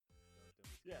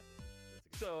Yeah.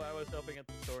 So I was helping at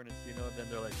the store, and it's, then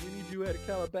they're like, "We need you at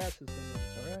Calabasas." And I'm like,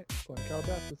 all right, going to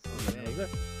Calabasas. And I was there.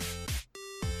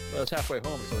 Well, it's halfway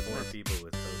home, so it's More nice. people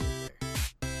with COVID there.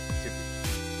 2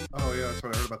 people. Oh yeah, that's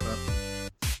what I heard about that.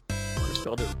 I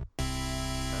spelled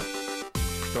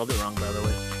it wrong, by the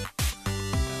way.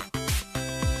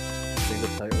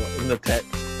 In the text.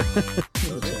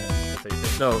 No chat. That's how you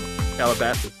say it. No,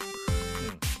 Calabasas.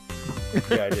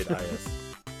 Yeah, I did IS.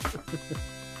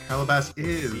 Calabas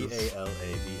is.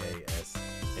 Calabassass.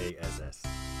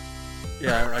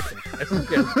 Yeah, I still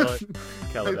can't spell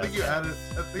it. I think you added.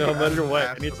 No matter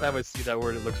what, anytime I see that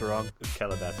word, it looks wrong. It's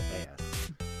Calabassass.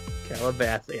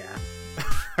 Calabasas, yeah.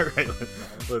 All right,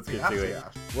 let's get to it. Yeah.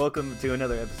 Welcome to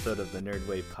another episode of the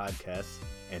NRDWave podcast.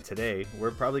 And today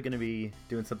we're probably going to be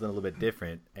doing something a little bit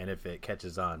different. And if it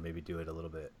catches on, maybe do it a little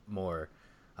bit more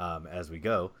as we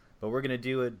go. But we're going to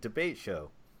do a debate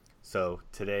show. So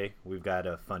today we've got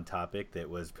a fun topic that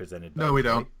was presented by No, we Jay.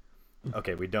 don't.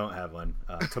 Okay, we don't have one.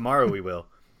 Tomorrow we will.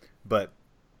 But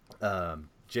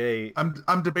Jay,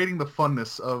 I'm debating the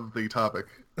funness of the topic.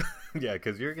 yeah,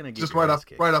 because you're going to get Just your right ass off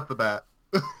kicked. the bat.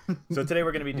 So today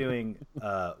we're going to be doing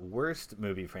worst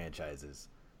movie franchises.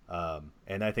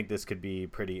 And I think this could be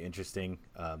pretty interesting.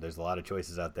 There's a lot of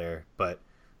choices out there, but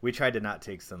we tried to not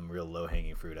take some real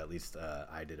low-hanging fruit. At least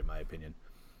I did, in my opinion.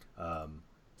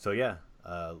 So yeah,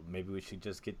 maybe we should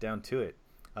just get down to it.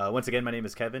 Once again, my name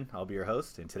is Kevin. I'll be your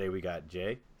host. And today we got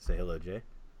Jay. Say hello, Jay.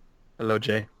 Hello,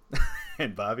 Jay.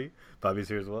 And Bobby. Bobby's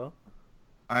here as well.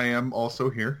 I am also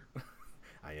here.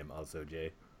 I am also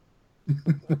Jay.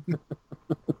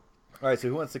 All right, so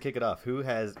who wants to kick it off? Who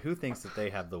thinks that they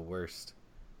have the worst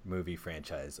movie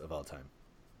franchise of all time?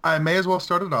 I may as well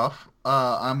start it off.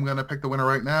 I'm gonna pick the winner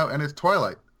right now, and it's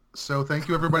Twilight. So thank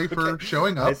you everybody for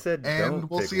showing up. I said and don't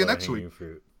we'll pick see you next low-hanging week.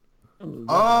 fruit.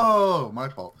 Oh, my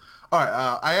fault. All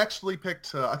right, I actually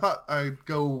picked. I thought I'd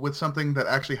go with something that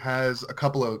actually has a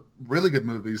couple of really good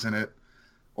movies in it,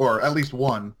 or at least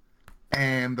one,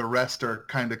 and the rest are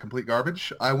kind of complete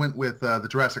garbage. I went with the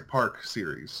Jurassic Park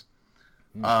series.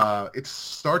 It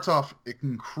starts off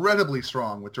incredibly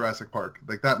strong with Jurassic Park.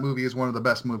 Like, that movie is one of the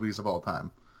best movies of all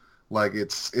time. Like,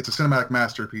 it's a cinematic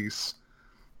masterpiece.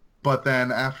 But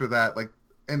then after that, like,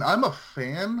 and I'm a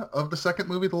fan of the second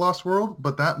movie, The Lost World,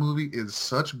 but that movie is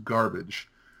such garbage.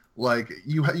 Like,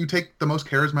 you take the most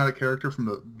charismatic character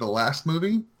from the last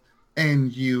movie,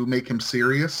 and you make him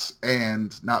serious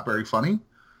and not very funny,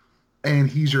 and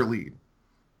he's your lead.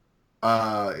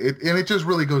 It just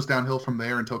really goes downhill from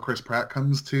there until Chris Pratt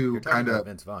comes to You're talking kind about of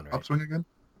Vince Vaughn, right? upswing again.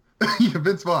 Yeah,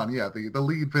 Vince Vaughn. Yeah, the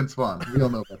lead Vince Vaughn. We all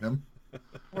know about him.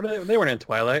 Well, they weren't in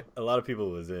Twilight. A lot of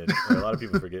people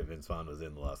forget Vince Vaughn was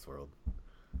in The Lost World.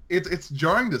 It's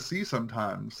jarring to see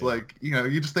sometimes. Yeah. Like,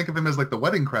 you just think of him as like the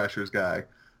Wedding Crashers guy,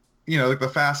 like the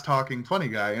fast talking funny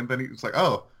guy, and then it's like,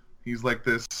 oh, he's like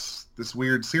this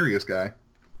weird serious guy.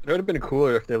 It would have been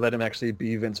cooler if they let him actually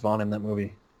be Vince Vaughn in that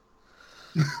movie.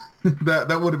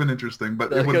 That would have been interesting,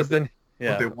 but it Because wouldn't then,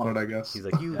 what they yeah. wanted, I guess. He's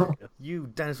like,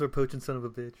 you dinosaur poaching son of a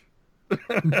bitch.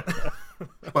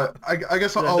 But I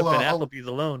guess End I'll, up in I'll Applebee's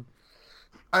alone.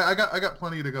 I got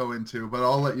plenty to go into, but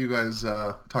I'll let you guys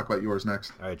talk about yours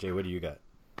next. All right, Jay, what do you got?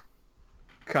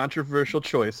 Controversial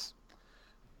choice.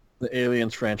 The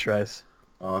Aliens franchise.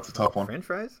 Oh, that's a tough one. French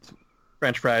fries?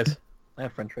 French fries. I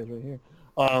have French fries right here.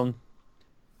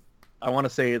 I want to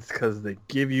say it's because they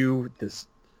give you this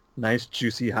nice,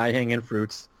 juicy, high-hanging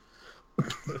fruits.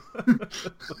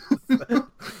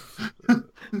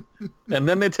 And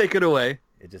then they take it away.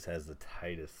 It just has the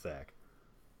tightest sack.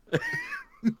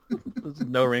 There's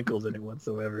no wrinkles in it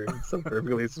whatsoever. It's so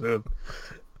perfectly smooth.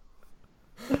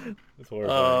 It's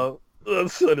horrible.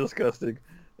 That's so disgusting.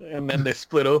 And then they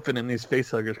split open and these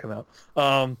face huggers come out.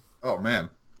 Oh man.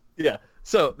 Yeah.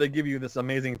 So they give you this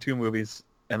amazing 2 movies,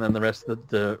 and then the rest of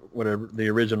the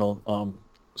original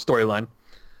storyline,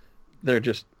 they're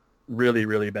just really,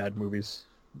 really bad movies.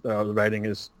 The writing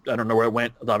is, I don't know where it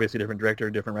went. It's obviously different director,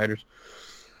 different writers.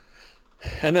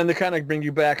 And then they kind of bring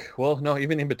you back. Well, no,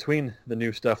 even in between the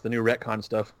new stuff, the new retcon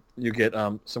stuff, you get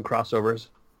some crossovers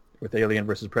with Alien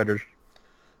versus Predator.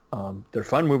 They're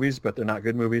fun movies, but they're not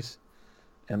good movies.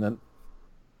 And then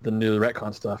the new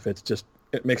retcon stuff,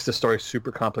 it makes the story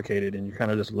super complicated, and you're kind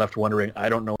of just left wondering, I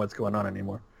don't know what's going on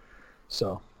anymore.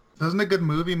 So, Doesn't a good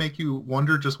movie make you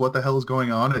wonder just what the hell is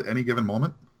going on at any given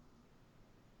moment?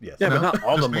 Yes. yeah, No, but not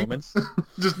all the just me. moments.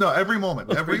 Just no, every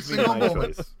moment, every Brings me single to my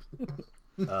moment. choice.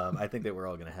 I think that we're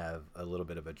all going to have a little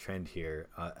bit of a trend here,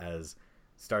 as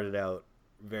started out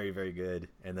very, very good,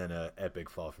 and then an epic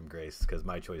fall from grace, because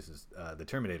my choice is the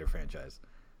Terminator franchise.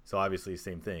 So obviously,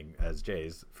 same thing as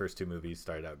Jay's. First 2 movies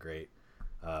started out great,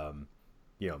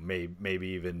 maybe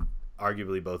even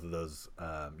arguably both of those,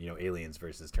 Aliens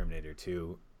versus Terminator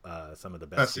 2, some of the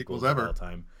best sequels of all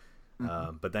time.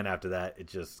 But then after that, it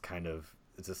just kind of,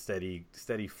 it's a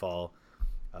steady fall.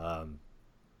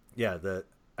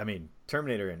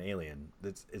 Terminator and Alien,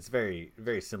 it's very,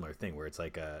 very similar thing where it's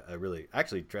like a really,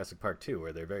 actually Jurassic Park 2,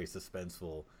 where they're very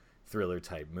suspenseful thriller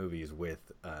type movies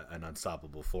with an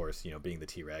unstoppable force, being the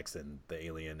T-Rex and the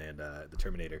alien and the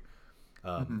Terminator.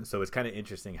 So it's kind of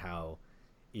interesting how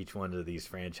each one of these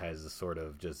franchises sort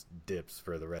of just dips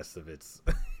for the rest of its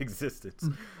existence.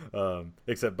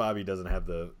 Except Bobby doesn't have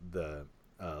the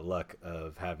luck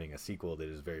of having a sequel that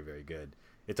is very, very good.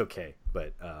 It's okay,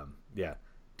 but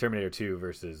Terminator 2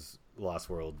 versus Lost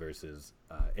World versus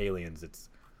Aliens, it's,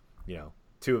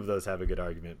 two of those have a good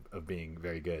argument of being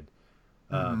very good.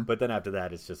 But then after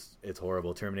that, it's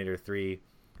horrible. Terminator 3,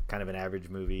 kind of an average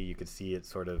movie. You could see it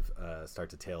sort of start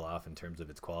to tail off in terms of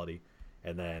its quality.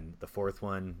 And then the fourth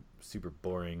one, super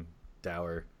boring,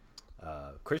 dour.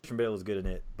 Christian Bale was good in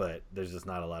it, but there's just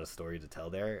not a lot of story to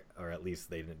tell there, or at least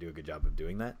they didn't do a good job of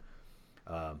doing that.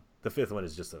 The fifth one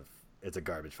is just it's a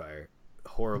garbage fire.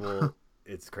 Horrible.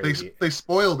 It's crazy. They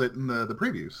spoiled it in the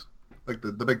previews, like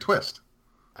the big twist.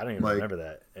 I don't even remember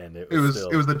that. And it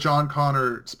was the John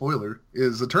Connor spoiler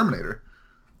is a Terminator.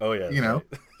 Oh yeah, right.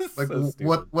 Like so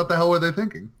what the hell were they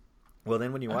thinking? Well,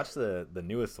 then when you watch the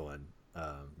newest one,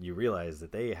 you realize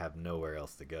that they have nowhere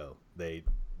else to go. They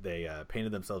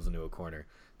painted themselves into a corner.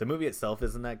 The movie itself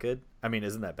isn't that good. I mean,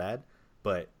 isn't that bad?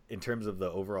 But in terms of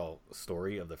the overall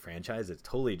story of the franchise, it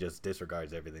totally just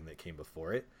disregards everything that came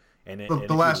before it. And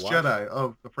the Last Jedi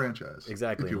of the franchise.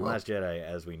 Exactly. And The Last Jedi,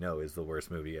 as we know, is the worst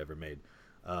movie ever made.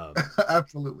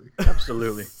 Absolutely.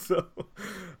 So,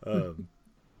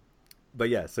 but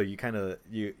yeah, so you kind of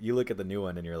you look at the new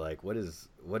one and you're like, what is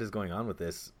going on with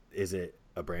this? Is it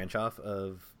a branch off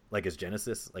of, like, is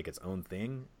Genesis like its own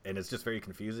thing? And it's just very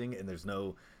confusing, and there's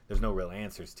no real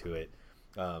answers to it.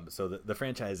 So the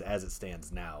franchise as it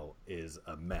stands now is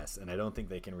a mess, and I don't think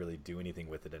they can really do anything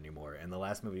with it anymore. And the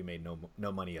last movie made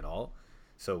no money at all.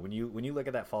 So when you look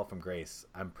at that fall from grace,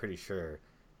 I'm pretty sure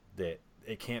that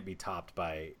it can't be topped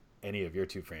by any of your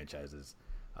two franchises.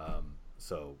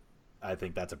 So I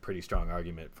think that's a pretty strong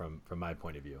argument from my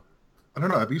point of view. I don't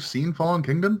know. Have you seen Fallen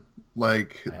Kingdom?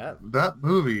 Like, that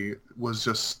movie was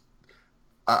just...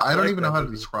 I don't even know how to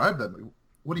describe that movie.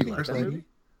 What do you think, Chris?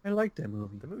 I like that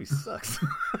movie. The movie sucks.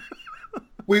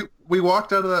 we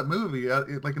walked out of that movie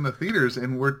like in the theaters,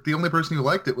 and the only person who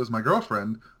liked it was my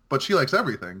girlfriend, but she likes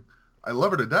everything. I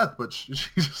love her to death, but she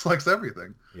just likes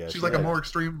everything. Yeah, she's like a more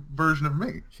extreme version of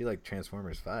me. She liked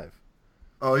Transformers 5.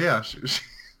 Oh yeah,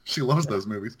 she loves those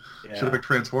movies. Yeah. Should have picked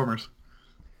Transformers.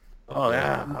 Oh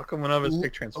yeah, how come one of us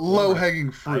picked Transformers?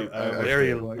 Low-hanging fruit.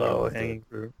 Very low-hanging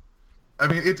fruit. I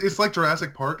mean, it's like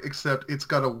Jurassic Park, except it's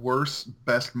got a worse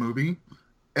best movie,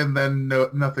 and then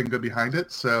nothing good behind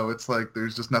it. So it's like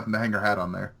there's just nothing to hang your hat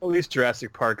on there. At least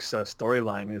Jurassic Park's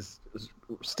storyline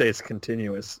stays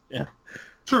continuous. Yeah.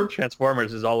 True.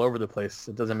 Transformers is all over the place.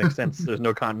 It doesn't make sense. There's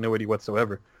no continuity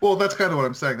whatsoever. Well, that's kind of what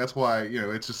I'm saying. That's why,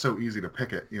 it's just so easy to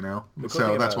pick it,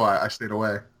 So that's why I stayed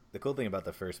away. The cool thing about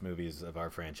the first movies of our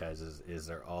franchises is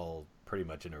they're all pretty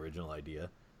much an original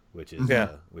idea, which is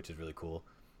really cool.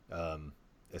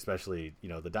 Especially,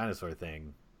 the dinosaur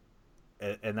thing,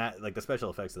 and that, like, the special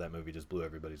effects of that movie just blew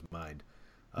everybody's mind.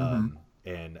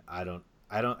 And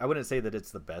I wouldn't say that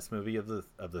it's the best movie of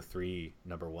the three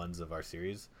number ones of our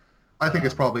series. I think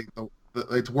it's probably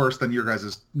it's worse than your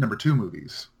guys' number 2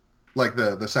 movies, like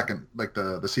the second, like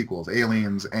the sequels,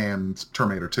 Aliens and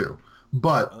Terminator 2.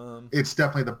 But it's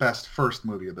definitely the best first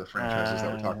movie of the franchises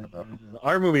that we're talking about.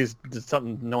 Our movies did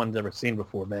something no one's ever seen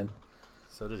before, man.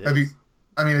 So did Have you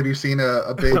seen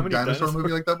a big dinosaur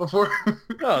movie like that before?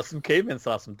 No, some cavemen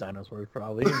saw some dinosaurs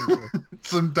probably.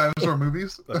 Some dinosaur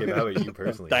movies. Okay, but how about you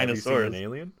personally? Dinosaurs. Have you seen an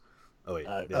alien? Oh wait,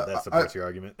 that supports your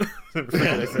argument.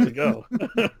 There you go.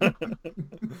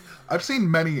 I've seen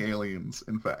many aliens,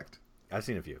 in fact. I've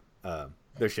seen a few.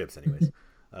 They're ships, anyways.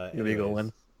 Illegal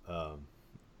ones.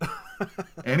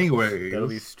 Anyways, that'll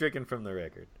be stricken from the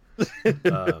record.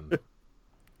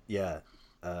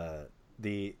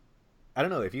 I don't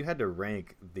know, if you had to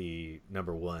rank the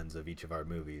number ones of each of our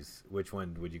movies, which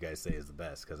one would you guys say is the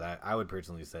best? Because I would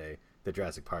personally say that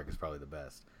Jurassic Park is probably the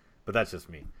best, but that's just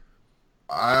me.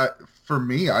 For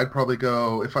me, I'd probably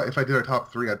go, if I did our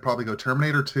top 3, I'd probably go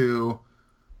Terminator 2,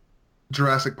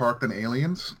 Jurassic Park, then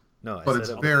Aliens. No, I but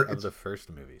said it's the first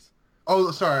movies.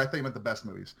 Oh, sorry, I thought you meant the best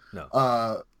movies. No.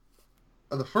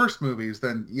 Of the first movies,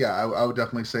 then yeah, I would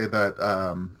definitely say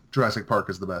that Jurassic Park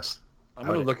is the best. I'm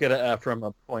going to look at it from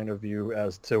a point of view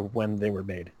as to when they were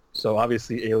made. So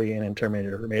obviously Alien and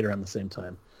Terminator were made around the same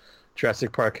time.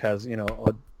 Jurassic Park has,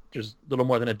 just a little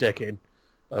more than a decade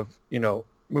of,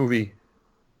 movie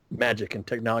magic and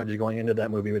technology going into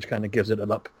that movie, which kind of gives it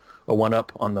a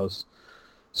one-up on those.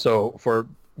 So for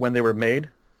when they were made,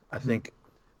 I think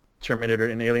Terminator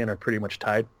and Alien are pretty much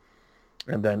tied.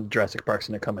 And then Jurassic Park's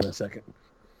going to come in a second.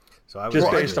 So I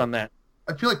just based on that.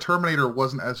 I feel like Terminator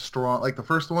wasn't as strong. Like the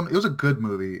first one, it was a good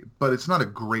movie, but it's not a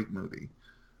great movie.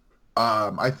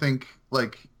 I think I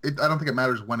don't think it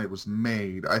matters when it was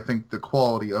made. I think the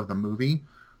quality of the movie,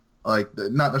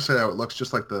 not necessarily how it looks,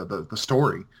 just like the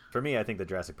story. For me, I think that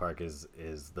Jurassic Park is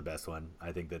the best one.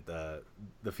 I think that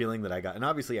the feeling that I got, and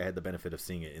obviously I had the benefit of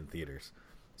seeing it in theaters,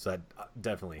 so that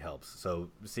definitely helps. So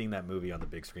seeing that movie on the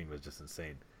big screen was just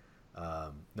insane.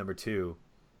 Number 2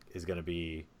 is going to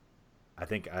be, I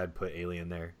think I'd put Alien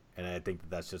there, and I think that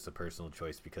that's just a personal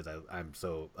choice because I'm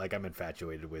so I'm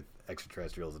infatuated with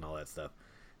extraterrestrials and all that stuff,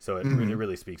 so it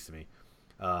really speaks to me.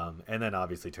 And then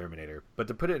obviously Terminator. But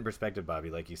to put it in perspective, Bobby,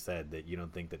 like you said, that you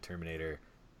don't think that Terminator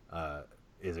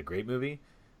is a great movie.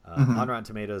 On Rotten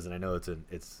Tomatoes, and I know it's an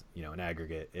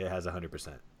aggregate, it has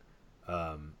 100%.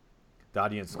 The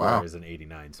audience score is an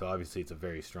 89, so obviously it's a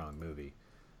very strong movie.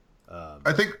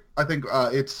 I think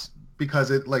it's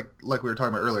because it like we were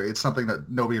talking about earlier, it's something that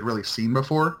nobody had really seen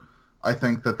before. I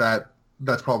think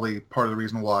that's probably part of the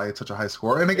reason why it's such a high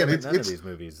score. And again, none of these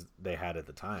movies they had at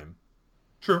the time.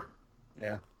 Sure.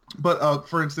 Yeah. But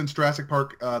for instance, Jurassic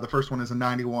Park, the first one is a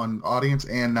 91 audience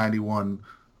and 91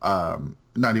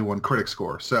 critic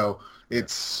score. So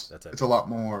it's a lot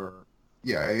more.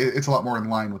 Yeah, it's a lot more in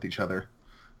line with each other.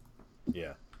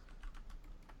 Yeah.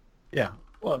 Yeah.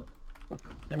 Well,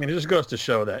 I mean, it just goes to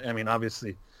show that,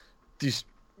 obviously, these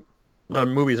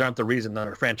movies aren't the reason that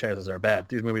our franchises are bad.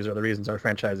 These movies are the reasons our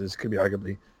franchises could be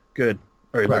arguably good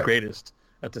or the greatest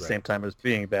at the same time as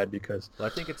being bad because... Well, I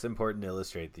think it's important to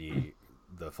illustrate the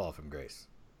fall from grace,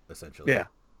 essentially. Yeah.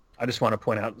 I just want to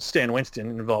point out Stan Winston,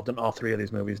 involved in all 3 of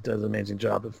these movies, does an amazing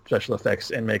job of special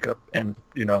effects and makeup. And,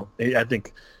 I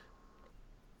think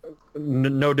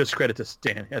no discredit to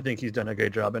Stan. I think he's done a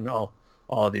great job in all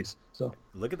of these. So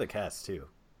look at the cast too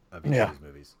of each of these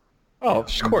movies. Oh,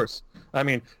 of course. I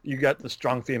mean, you got the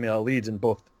strong female leads in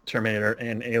both Terminator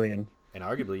and Alien, and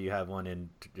arguably you have one in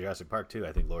Jurassic Park too.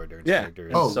 I think Laura Dern's character.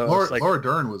 Laura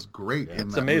Dern was great. Yeah,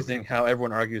 it's amazing how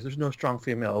everyone argues there's no strong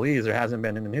female leads. There hasn't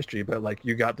been in history, but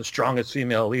you got the strongest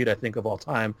female lead I think of all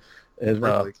time is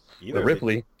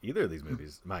Ripley. Either of these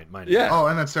movies, mine. Yeah. Oh,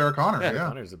 and then Sarah Connor. Sarah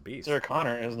Connor's a beast. Sarah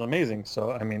Connor is amazing.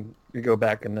 So you go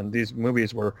back and then these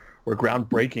movies were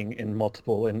groundbreaking in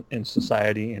multiple in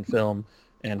society, in film,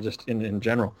 and just in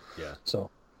general. Yeah. So.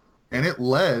 And it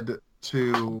led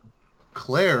to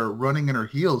Claire running in her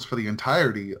heels for the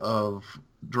entirety of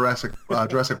Jurassic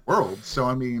World. So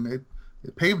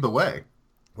it paved the way.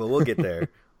 Well, we'll get there.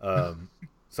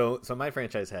 So my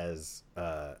franchise has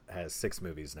 6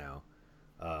 movies now.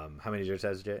 How many does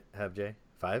yours have, Jay?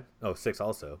 5? Oh, 6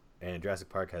 also. And Jurassic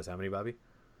Park has how many, Bobby?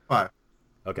 5.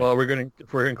 Okay. Well,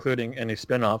 if we're including any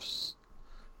spin-offs,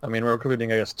 we're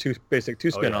including, I guess, two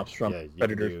spin-offs from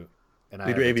Predator.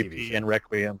 We do AVP and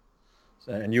Requiem.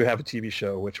 And you have a TV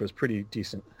show, which was pretty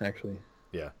decent, actually.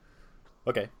 Yeah.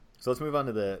 Okay. So let's move on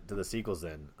to the sequels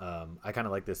then. I kind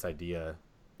of like this idea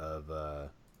of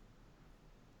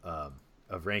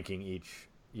ranking each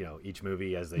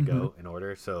movie as they go in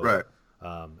order. So right.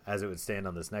 As it would stand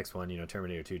on this next one,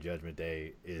 Terminator 2 Judgment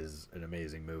Day is an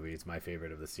amazing movie. It's my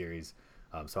favorite of the series.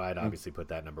 So I'd obviously put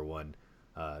that number 1.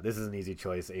 This is an easy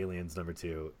choice. Aliens number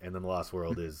 2, and then The Lost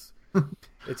World is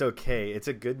it's okay. It's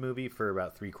a good movie for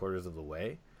about 3/4 of the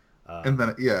way. And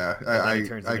then it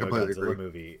turns into a completely Godzilla agree.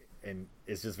 movie, and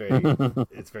it's just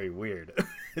it's very weird.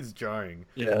 It's jarring.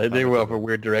 Yeah, they went off a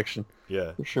weird direction.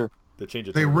 Yeah, for sure. The change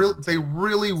of they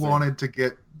really wanted to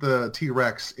get the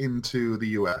T-Rex into the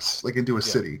U.S., into a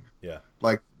city. Yeah,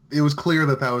 it was clear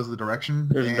that was the direction.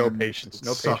 There's no patience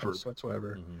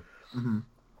whatsoever. Mm-hmm. Mm-hmm.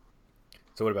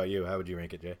 So what about you? How would you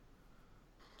rank it, Jay?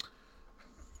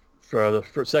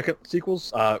 For second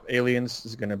sequels, Aliens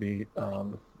is going to be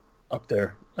up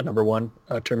there at number 1.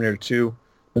 Terminator 2,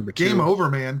 number 2. Game over,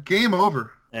 man. Game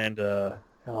over. And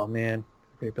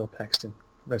great Bill Paxton,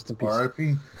 rest in peace.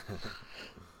 R.I.P.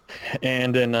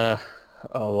 And then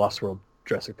Lost World,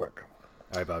 Jurassic Park.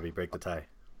 All right, Bobby, break the tie.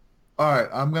 All right,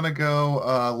 I'm gonna go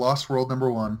Lost World number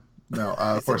 1. No,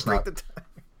 of course not.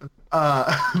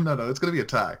 No, it's gonna be a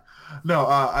tie.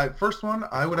 No, first one,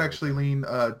 I would actually lean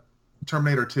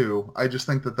Terminator 2. I just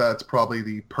think that that's probably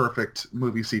the perfect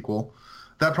movie sequel.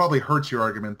 That probably hurts your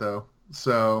argument, though.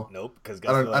 So nope, because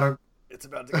I don't. It's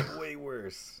about to get way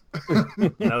worse.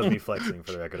 That was me flexing,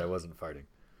 for the record. I wasn't farting.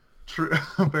 True.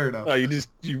 Fair enough. Oh,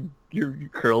 you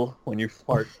curl when you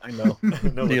fart. I know.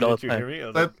 No, See it all did the you time. hear me? I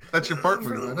was like, That's your part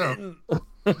movie. I know.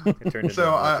 I turned into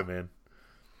So, a Aquaman.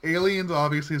 Aliens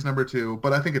obviously is number 2,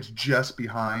 but I think it's just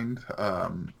behind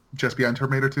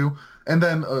Terminator 2, and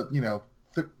then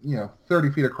 30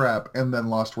 Feet of Crap, and then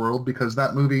Lost World, because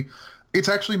that movie, it's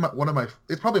actually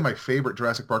it's probably my favorite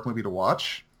Jurassic Park movie to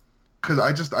watch,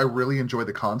 because I really enjoy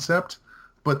the concept,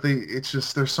 but it's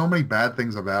just there's so many bad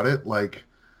things about it, like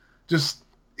just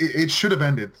it should have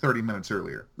ended 30 minutes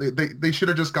earlier. They should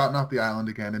have just gotten off the island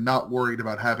again and not worried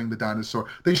about having the dinosaur.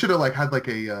 They should have had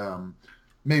a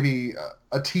maybe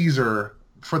a teaser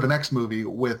for the next movie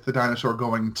with the dinosaur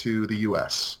going to the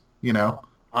U.S.,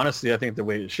 Honestly, I think the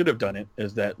way it should have done it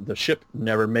is that the ship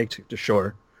never makes it to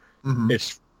shore. Mm-hmm.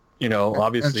 It's,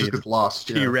 obviously it just gets lost.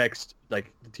 T-Rex,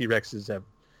 like the T-Rexes have,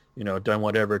 done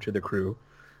whatever to the crew.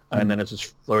 And then it's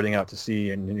just floating out to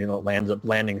sea and,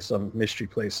 landing some mystery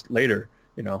place later,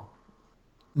 or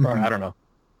I don't know.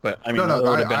 But, I mean, that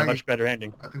would have been a much better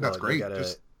ending. I think that's great.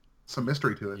 Just some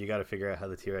mystery to it. You got to figure out how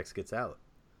the T-Rex gets out.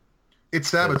 It's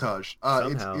sabotage.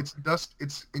 Somehow. It's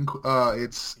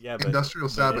Yeah, industrial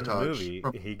sabotage. In the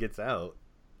movie, he gets out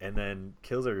and then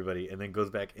kills everybody and then goes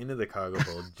back into the cargo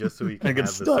hold just so he can have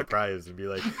the surprise and be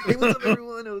like, "Hey, what's up,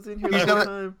 everyone? I was in here the whole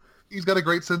time." He's got a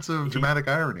great sense of dramatic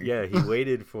irony. Yeah, he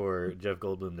waited for Jeff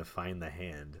Goldblum to find the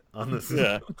hand on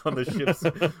the on the ship's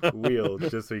wheel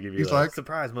just so he could be like,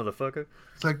 "Surprise, motherfucker!"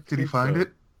 It's like, did he find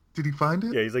it? Did he find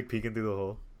it? Yeah, he's like peeking through the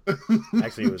hole.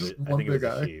 Actually, I think it was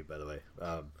a she, by the way.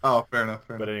 Fair enough.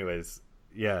 But anyways,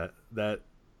 yeah,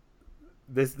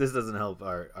 this doesn't help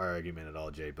our argument at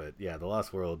all, Jay. But yeah, The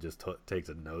Lost World just takes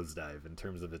a nosedive in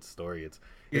terms of its story. It's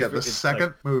the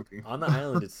second movie on the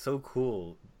island. It's so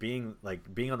cool being on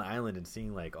the island and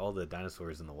seeing all the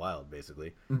dinosaurs in the wild,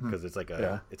 basically, because it's like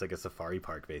a safari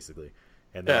park basically.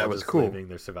 And it was cool.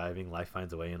 They're surviving. Life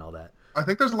finds a way, and all that. I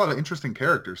think there's a lot of interesting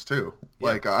characters too.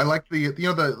 Yeah. I like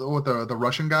the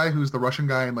Russian guy who's the Russian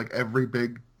guy in every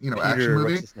big Peter, action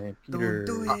movie. What's his name? Peter.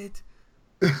 Don't do it.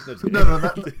 No,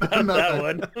 not that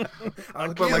one.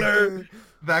 I'll kill her.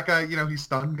 That guy, he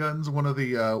stun guns one of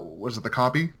the was it the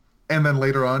copy, and then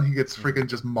later on he gets freaking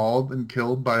just mauled and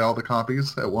killed by all the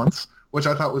copies at once, which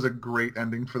I thought was a great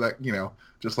ending for that.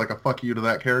 Just like a fuck you to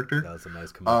that character. That was a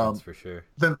nice comeuppance for sure.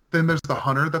 Then there's the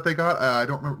hunter that they got. I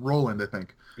don't remember, Roland, I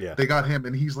think. Yeah. They got him,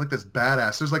 and he's like this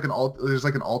badass. There's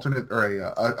an alternate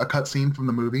or a cut scene from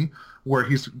the movie where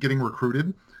he's getting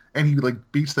recruited, and he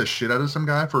beats the shit out of some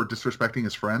guy for disrespecting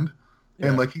his friend,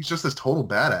 and he's just this total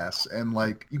badass, and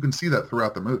you can see that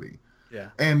throughout the movie. Yeah.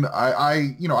 And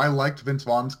I liked Vince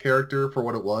Vaughn's character for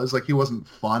what it was. He wasn't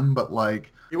fun, but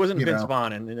He wasn't Vince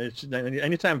Vaughn, and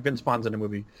anytime Vince Vaughn's in a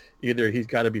movie, either he's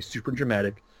got to be super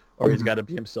dramatic or he's got to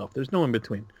be himself. There's no in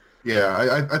between.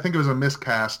 Yeah, I think it was a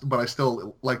miscast, but I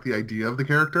still like the idea of the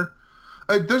character.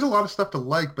 There's a lot of stuff to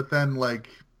like, but then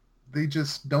they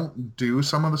just don't do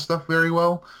some of the stuff very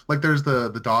well. There's the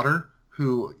daughter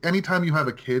who, anytime you have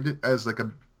a kid as a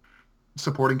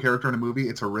supporting character in a movie,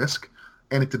 it's a risk,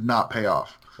 and it did not pay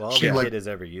off. Well, all the kid is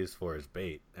ever used for is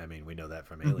bait. I mean, we know that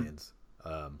from Aliens.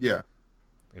 Yeah.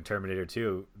 In Terminator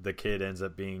 2, the kid ends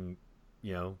up being,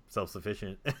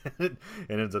 self-sufficient and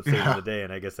ends up saving the day.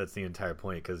 And I guess that's the entire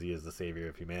point because he is the savior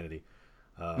of humanity.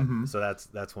 So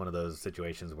that's one of those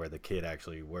situations where the kid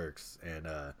actually works and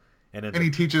he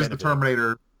teaches the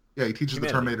Terminator. Yeah, he teaches the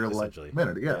Terminator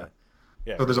humanity. Yeah.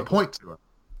 So there's a point to it.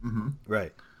 Mm-hmm.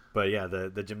 Right. But yeah,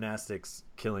 the gymnastics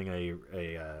killing a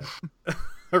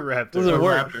raptor.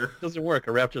 Doesn't work.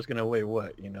 A raptor's gonna weigh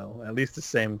what? At least the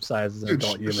same size as an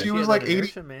adult human. She was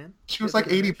 80. Man. She was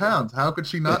 80 pounds. How could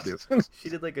she not do? She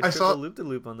did a triple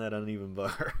loop-de-loop on that uneven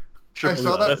bar. I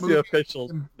saw that. That's the official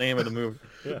name of the movie.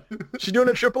 Yeah. She's doing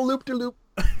a triple loop-de-loop.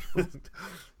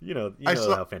 You know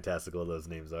how fantastical those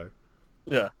names are.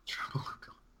 Yeah.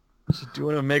 She's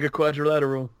doing a mega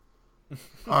quadrilateral.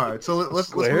 All right, so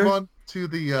let's move on to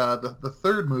the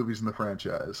third movies in the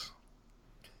franchise.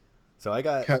 So I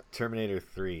got Terminator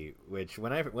 3, which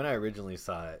when I originally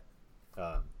saw it,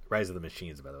 Rise of the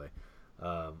Machines, by the way.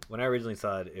 When I originally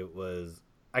saw it,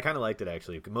 I kind of liked it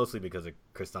actually, mostly because of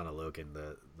Kristanna Loken,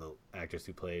 the actress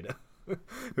who played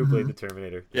the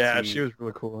Terminator. She was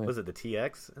really cool. Was it the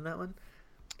TX in that one?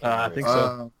 I think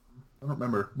so. I don't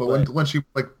remember, but when she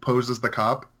poses the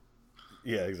cop.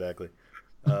 Yeah, exactly.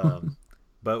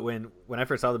 But when I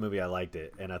first saw the movie, I liked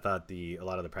it, and I thought a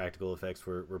lot of the practical effects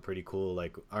were pretty cool.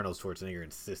 Like Arnold Schwarzenegger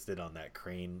insisted on that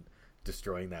crane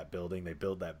destroying that building. They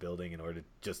built that building in order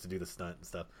just to do the stunt and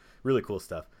stuff. Really cool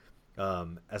stuff.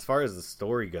 As far as the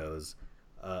story goes,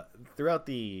 throughout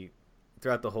the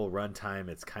whole runtime,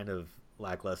 it's kind of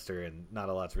lackluster and not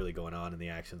a lot's really going on, and the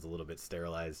action's a little bit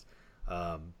sterilized.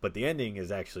 But the ending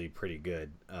is actually pretty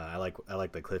good. I like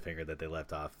the cliffhanger that they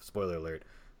left off. Spoiler alert: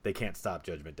 they can't stop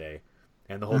Judgment Day,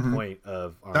 and the whole point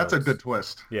of That's a good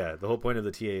twist. Yeah, the whole point of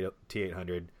the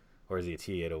T800, or is he a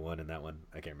T801 in that one?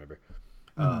 I can't remember.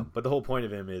 But the whole point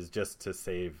of him is just to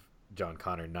save John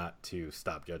Connor, not to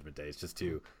stop Judgment Day. It's just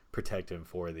to protect him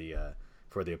for the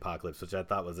apocalypse, which I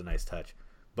thought was a nice touch.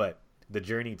 But the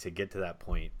journey to get to that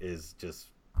point is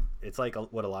just—it's like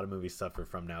what a lot of movies suffer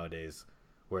from nowadays,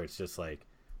 where it's just like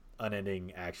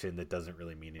unending action that doesn't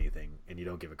really mean anything, and you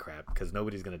don't give a crap because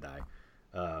nobody's gonna die.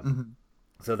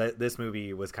 So that this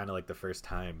movie was kind of like the first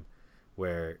time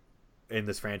where in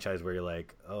this franchise where you're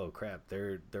like, oh crap,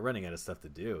 they're running out of stuff to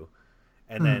do.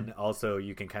 And then also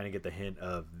you can kind of get the hint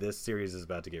of this series is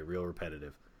about to get real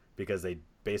repetitive, because they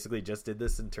basically just did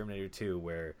this in Terminator 2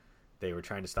 where they were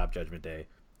trying to stop Judgment Day,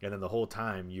 and then the whole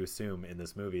time you assume in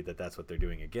this movie that that's what they're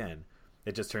doing again.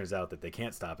 It just turns out that they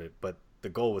can't stop it, but the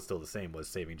goal was still the same, was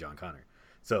saving John Connor.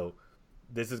 So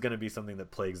this is going to be something that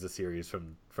plagues the series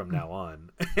from now on,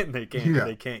 and they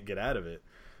can't get out of it.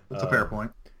 That's a fair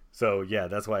point. So yeah,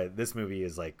 that's why this movie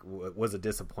is like was a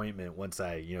disappointment once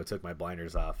I took my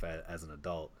blinders off as an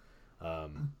adult,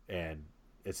 and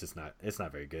it's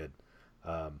not very good.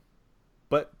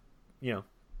 But Arnold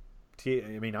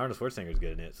Schwarzenegger is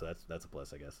good in it, so that's a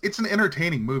plus, I guess. It's an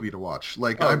entertaining movie to watch.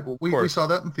 Like we saw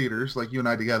that in theaters, like you and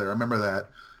I together. I remember that.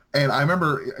 And I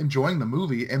remember enjoying the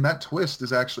movie, and that twist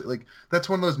is actually, like, that's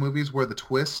one of those movies where the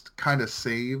twist kind of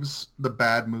saves the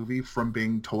bad movie from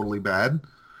being totally bad.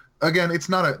 Again, it's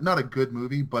not a good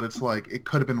movie, but it's like, it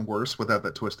could have been worse without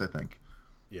that twist, I think.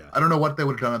 Yeah. I don't know what they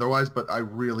would have done otherwise, but I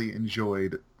really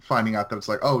enjoyed finding out that it's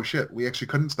like, oh shit, we actually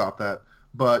couldn't stop that,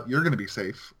 but you're going to be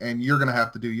safe, and you're going to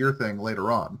have to do your thing later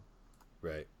on.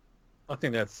 Right. I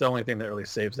think that's the only thing that really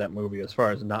saves that movie as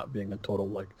far as not being a total,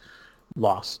 like,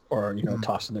 loss or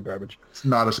tossed in the garbage. It's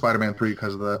not a Spider-Man 3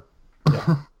 because of that.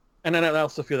 Yeah. And then I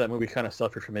also feel that movie kind of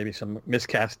suffered from maybe some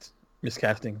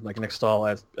miscasting, like Nick Stahl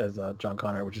as John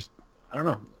Connor, which is, I don't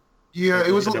know. Yeah,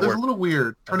 it was a little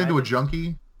weird. Turned into a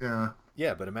junkie. Yeah.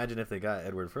 Yeah, but imagine if they got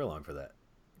Edward Furlong for that.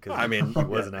 I mean,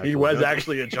 he was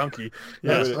actually a junkie.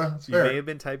 Yeah, he may have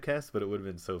been typecast, but it would have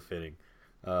been so fitting.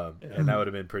 And that would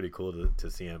have been pretty cool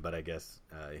to see him. But I guess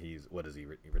he's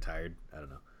retired? I don't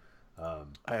know.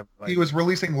 He was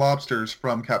releasing lobsters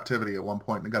from captivity at one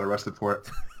point and got arrested for it.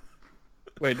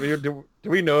 Wait, do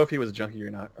we know if he was a junkie or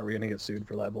not? Are we going to get sued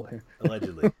for libel here?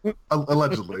 Allegedly.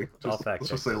 Allegedly. Let's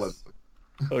just say allegedly.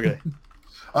 Okay.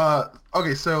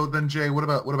 Okay, so then Jay, what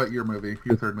about your movie,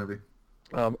 your third movie?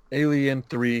 Alien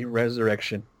 3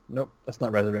 Resurrection. Nope, that's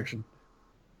not Resurrection.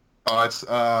 Oh, it's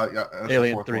that's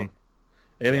Alien 3. One.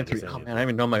 Alien 3. Oh man, I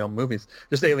even know my own movies.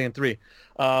 Just Alien 3.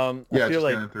 I feel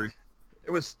like Alien 3.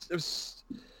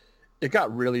 It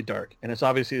got really dark, and it's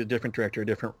obviously a different director,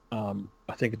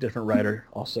 I think a different writer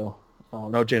also.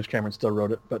 No, James Cameron still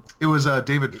wrote it, but it was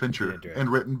David Fincher and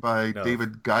written by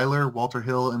David Giler, Walter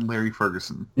Hill, and Larry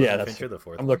Ferguson. Yeah, that's Fincher the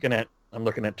fourth. I'm looking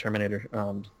at Terminator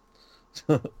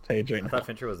page right now. I thought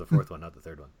Fincher was the fourth one, not the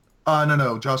third one.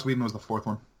 No, Joss Whedon was the fourth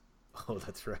one. Oh,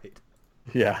 that's right.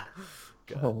 Yeah.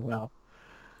 God. Oh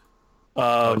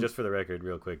wow. Just for the record,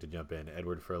 real quick to jump in,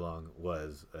 Edward Furlong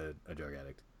was a drug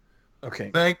addict.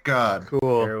 Okay. Thank God.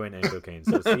 Cool. Heroin and cocaine.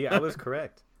 So see, I was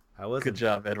correct. I was. Good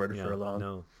job, Edward Furlong.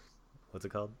 No. What's it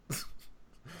called? I'm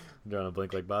drawing a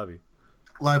blank like Bobby.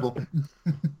 Libel.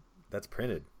 That's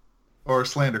printed. Or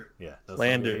slander. Yeah.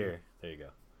 Slander. Here. There you go.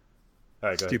 All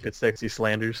right, go Stupid, ahead. sexy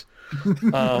slanders.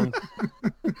 The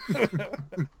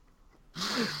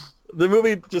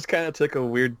movie just kind of took a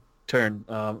weird turn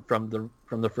from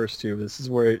the first two. This is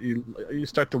where you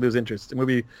start to lose interest. The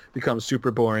movie becomes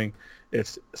super boring.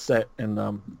 It's set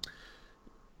in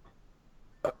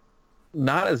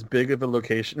not as big of a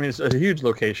location. I mean, it's a huge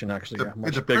location actually.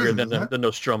 Much bigger than the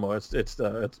Nostromo. It's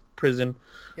prison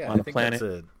on a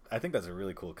planet. I think that's a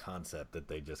really cool concept that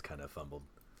they just kind of fumbled.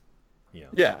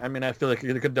 Yeah, I mean, I feel like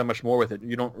you could have done much more with it.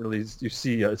 You don't really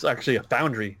see. It's actually a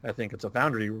foundry. I think it's a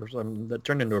foundry that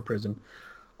turned into a prison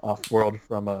off-world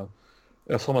from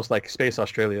it's almost like Space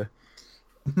Australia.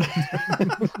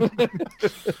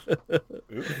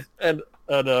 and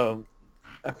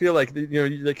I feel like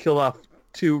they kill off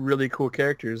two really cool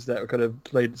characters that could have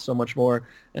played so much more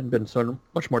and been so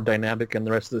much more dynamic in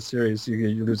the rest of the series.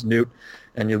 You lose Newt,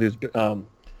 and you lose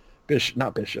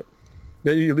Bishop.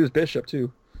 You lose Bishop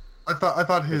too. I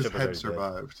thought his head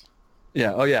survived.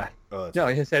 Yeah. Oh yeah. Oh, no,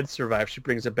 his head survived. She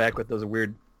brings it back with those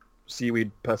weird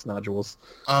seaweed pus nodules.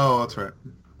 Oh, that's right.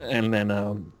 And then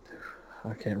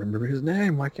I can't remember his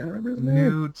name. Why can't I remember his name?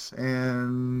 Newt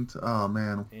and oh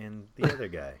man. And the other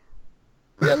guy.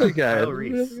 The other guy. Kyle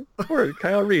Reese.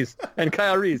 Kyle Reese. And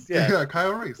Kyle Reese, yeah. Yeah,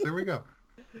 Kyle Reese. There we go.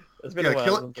 It's been a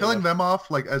while. Killing them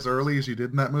off like as early as you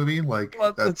did in that movie, like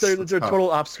Well, that's they're tough. total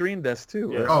off-screen deaths too.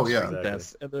 Yeah. or Oh, yeah. off-screen Exactly.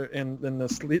 deaths, and they're in the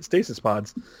stasis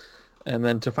pods, and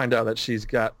then to find out that she's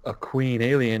got a queen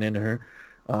alien in her,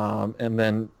 and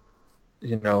then,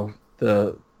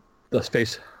 the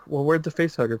face. Well, where'd the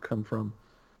face hugger come from?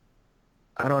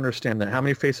 I don't understand that. How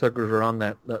many face huggers are on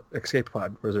that escape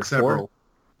pod? Was there Several. 4?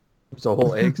 There's a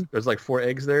whole eggs. There's like 4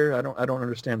 eggs there. I don't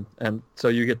understand. And so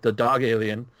you get the dog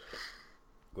alien.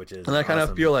 Which is And I kind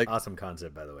of feel like awesome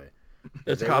concept, by the way. it's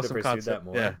They an would have awesome pursued concept. that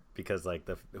more Yeah, because like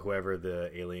whoever the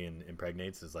alien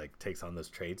impregnates is like takes on those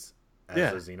traits as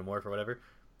Yeah. a xenomorph or whatever.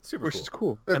 Super which cool. is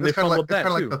cool. It's And they kind of followed that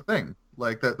like too, the Thing.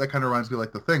 Like that kind of reminds me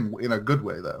like the Thing in a good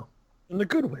way though. in the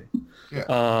good way.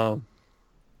 Yeah.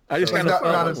 I just So kind not-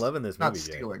 of not I'm as- loving this Not movie.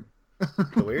 Jay. stealing.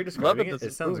 The way you're describing Loving it,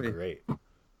 this it sounds movie. great.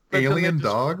 Alien just-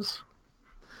 dogs.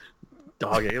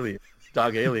 dog alien.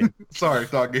 Sorry,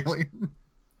 dog alien.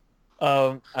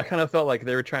 I kind of felt like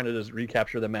they were trying to just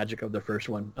recapture the magic of the first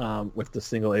one, with the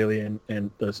single alien and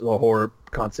the horror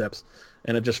concepts,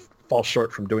 and it just falls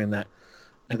short from doing that.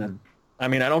 And then, I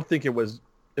mean, I don't think it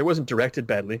wasn't directed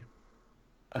badly.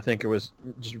 I think it was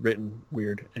just written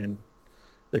weird, and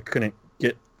they couldn't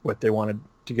get what they wanted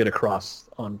to get across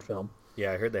on film.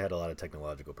 Yeah, I heard they had a lot of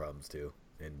technological problems too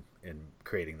in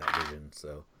creating that vision.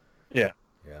 So Yeah.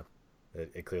 yeah,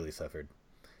 it clearly suffered.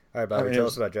 All right, Bobby, mean, tell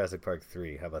us about Jurassic Park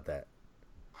 3. How about that?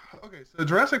 Okay, so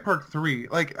Jurassic Park 3,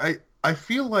 like I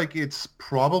feel like it's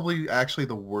probably actually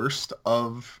the worst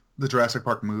of the Jurassic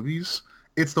Park movies.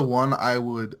 It's the one I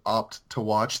would opt to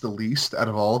watch the least out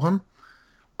of all of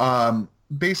them.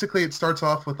 Basically, it starts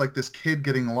off with like this kid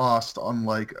getting lost on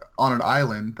an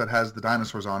island that has the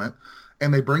dinosaurs on it,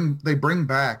 and they bring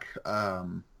back I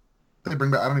don't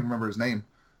even remember his name.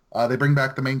 They bring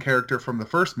back the main character from the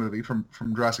first movie from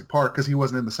Jurassic Park because he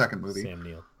wasn't in the second movie.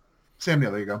 Sam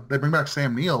Neill, there you go. They bring back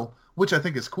Sam Neill, which I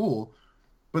think is cool,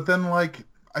 but then like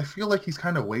I feel like he's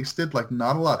kind of wasted. Like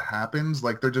not a lot happens.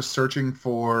 Like they're just searching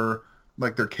for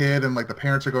like their kid, and like the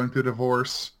parents are going through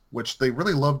divorce, which they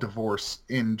really love divorce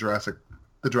in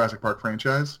the Jurassic Park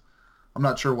franchise. I'm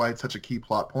not sure why it's such a key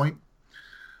plot point,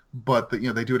 but they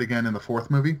do it again in the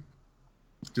fourth movie.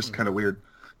 It's just kind of weird.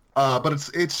 But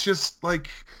it's just like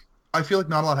I feel like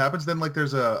not a lot happens. Then like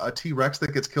there's a T-Rex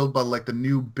that gets killed by like the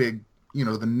new big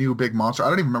monster. I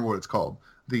don't even remember what it's called.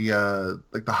 The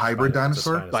like the hybrid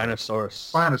dinosaur.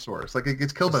 Spinosaurus. Like it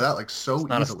gets killed by that like so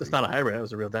easily. It's not a hybrid. It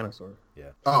was a real dinosaur. Yeah.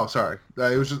 Oh, sorry.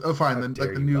 It was just fine. Then like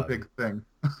dare the you, new Bobby. big thing.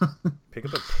 Pick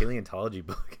up a paleontology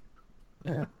book.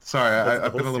 Yeah. Sorry, That's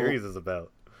I've the been a whole little. series is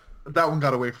about. That one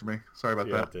got away from me. Sorry about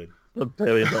Yeah, that. it did. The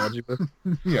paleontology book.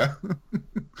 Yeah.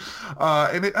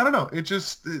 And I don't know.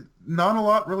 Not a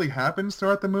lot really happens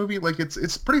throughout the movie. Like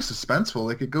it's pretty suspenseful.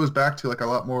 Like it goes back to like a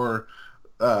lot more,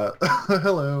 a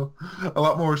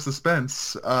lot more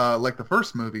suspense. Like the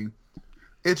first movie.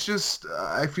 It's just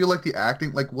I feel like the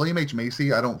acting, like William H.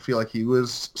 Macy, I don't feel like he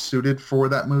was suited for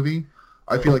that movie.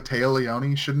 I feel like Taya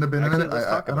Leone shouldn't have been Actually, in it. let's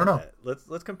talk I about don't know. that.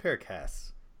 Let's compare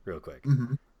casts real quick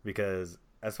Mhm. because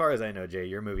as far as I know, Jay,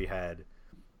 your movie had,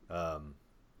 drawing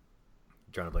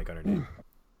a blank on her name,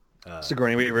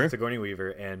 Sigourney Weaver. Sigourney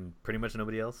Weaver, and pretty much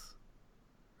nobody else.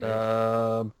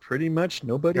 Pretty much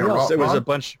nobody Yeah, else. It was Ron- a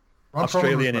bunch Ron Perlman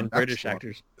Australian was the and next British one.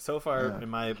 actors. So far, Yeah. in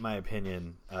my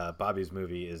opinion, Bobby's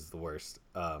movie is the worst.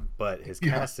 But his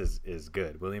Yeah. cast is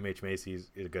good. William H. Macy is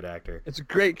a good actor. It's a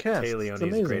great cast. Tay It's Leone is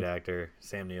amazing. a great actor.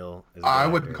 Sam Neill is a good I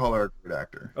actor. wouldn't call her a good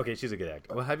actor. Okay, she's a good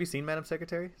actor. Well, have you seen Madam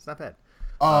Secretary? It's not bad.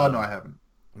 Oh, no, I haven't.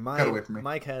 My Got away from me.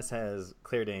 my cast has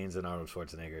Claire Danes and Arnold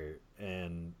Schwarzenegger,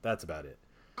 and that's about it.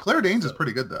 Claire Danes is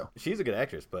pretty good, though. She's a good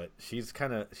actress, but she's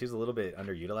a little bit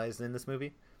underutilized in this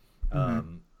movie.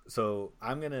 Mm-hmm. So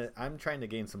I'm trying to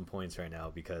gain some points right now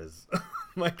because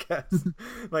my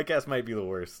cast might be the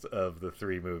worst of the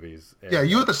 3 movies. And, Yeah,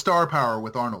 you had the star power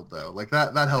with Arnold, though. Like,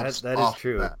 that helps. that is off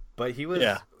true. that. But he was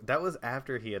Yeah. that was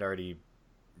after he had already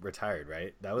retired,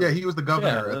 right? That was Yeah, he was the governor.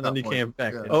 Yeah, at and then that he point. came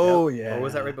back. Yeah. Oh, yeah. Or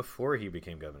was that right before he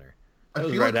became governor? That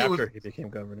was feel right like it after was- he became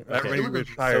governor. Okay. When he So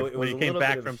retired. So it When was he a came little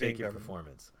back bit of from a being shaky governor.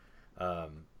 performance. But yeah,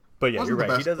 Wasn't you're the right.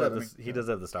 He best, does but have I the mean, he yeah. does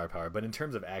have the star power. But in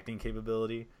terms of acting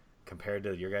capability, compared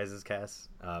to your guys' cast,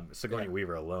 Sigourney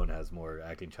Weaver alone has more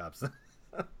acting chops.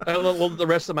 Well, the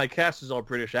rest of my cast is all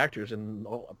British actors, and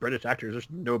all British actors. There's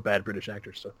no bad British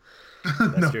actors. So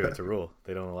That's No. true. It's a rule.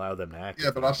 They don't allow them to act. Yeah,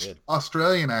 if but they're good.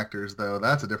 Australian actors, though,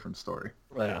 that's a different story.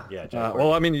 yeah. Yeah, Jack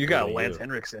Well, I mean, you What got about Lance you?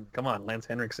 Henriksen. Come on, Lance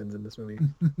Henriksen's in this movie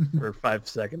for 5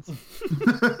 seconds.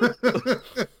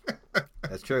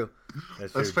 That's true.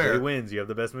 That's That's true. fair. Jay wins. You have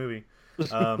the best movie.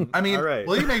 I mean, all right.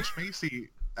 William H. Macy,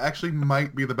 actually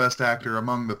might be the best actor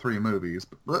among the three movies.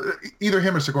 Either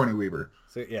him or Sigourney Weaver.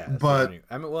 So yeah, But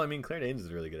I mean, Claire Danes is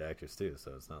a really good actress too,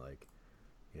 so it's not like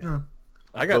yeah.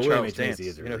 I got But William Charles H. Macy Dance.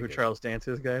 is You know really who good. Charles Dance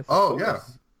is, guys? Oh yeah.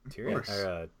 Tyrion course.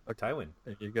 or Tywin.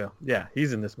 There you go. Yeah,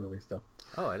 he's in this movie still.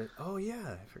 Oh, I didn't. Oh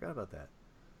yeah, I forgot about that.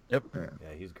 Yep. Yeah.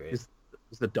 Yeah, he's great. He's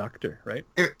the doctor, right?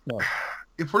 No.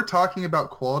 If we're talking about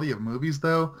quality of movies,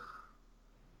 though,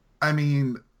 I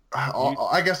mean,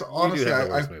 I guess honestly, you do have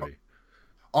the worst movie.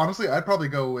 honestly, I'd probably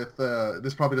go with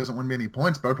this. Probably doesn't win me any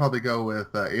points, but I'd probably go with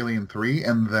Alien 3,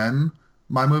 and then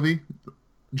my movie,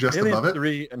 just Alien above it.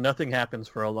 3, nothing happens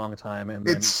for a long time, and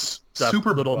then It's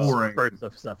super little boring, spurts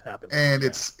of stuff happen. and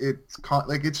it's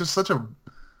like it's just such a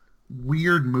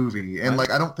weird movie, and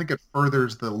like I don't think it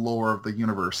furthers the lore of the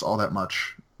universe all that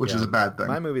much, which is a bad thing.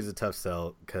 My movie's a tough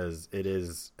sell because it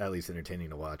is at least entertaining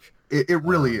to watch. It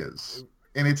really is,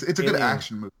 and it's a good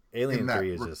action movie. Alien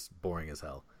 3 is just boring as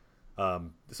hell.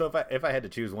 So if I had to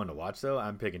choose one to watch, though,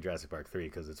 I'm picking Jurassic Park 3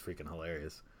 because it's freaking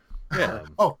hilarious. Yeah.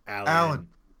 Alan.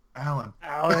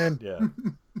 Yeah.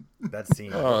 That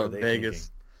scene. Oh, what were they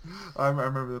Vegas. thinking? I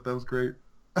remember that. That was great.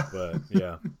 But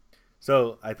yeah.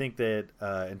 So I think that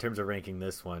in terms of ranking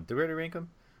this one, did we already rank them?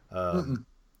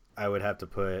 I would have to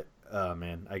put. Oh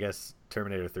man, I guess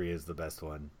Terminator 3 is the best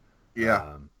one.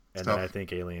 Yeah. And then I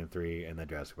think Alien 3, and then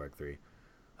Jurassic Park 3.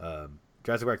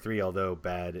 Jurassic Park 3, although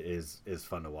bad, is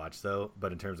fun to watch though.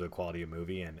 But in terms of quality of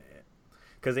movie, and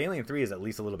because Alien 3 is at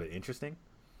least a little bit interesting,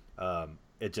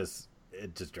 it just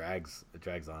drags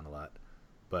on a lot.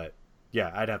 But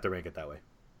yeah, I'd have to rank it that way.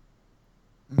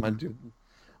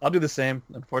 I'll do the same.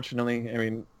 Unfortunately, I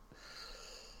mean,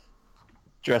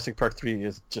 Jurassic Park 3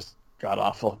 is just god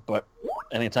awful, but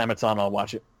anytime it's on, I'll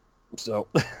watch it. So.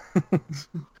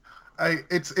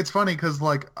 It's funny because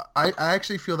like I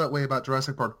actually feel that way about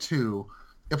Jurassic Park 2.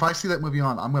 If I see that movie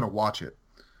on, I'm gonna watch it.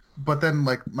 But then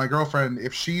like my girlfriend,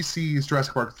 if she sees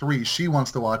Jurassic Park 3, she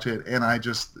wants to watch it, and I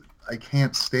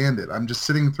can't stand it. I'm just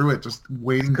sitting through it, just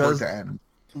waiting for it to end.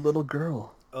 Little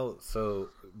girl. Oh, so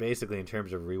basically, in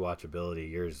terms of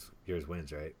rewatchability, yours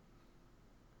wins, right?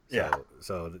 So, Yeah.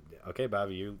 So okay,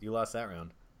 Bobby, you lost that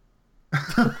round.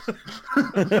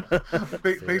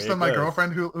 Based on my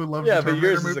girlfriend who loves Yeah, the but Terminator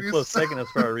yours movies. is a close second as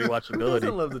far as Who doesn't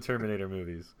rewatchability. love the Terminator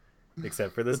movies,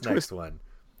 except for this The next twist- one?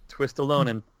 Twist alone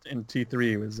in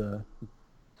T3 was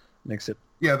makes it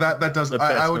Yeah, that does. the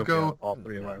best I would movie go. of all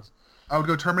three of ours. I would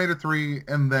go Terminator 3,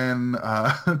 and then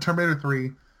Terminator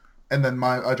 3, and then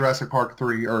my Jurassic Park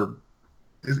 3, or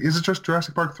is it just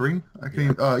Jurassic Park 3? I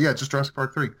can't. Yeah, just Jurassic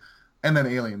Park 3, and then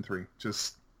Alien 3.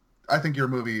 I think your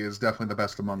movie is definitely the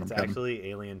best among It's them. Kevin. actually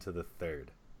Alien to the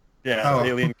Third. Yeah, Oh.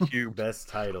 Alien Cube. Best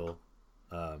title.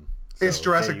 It's So,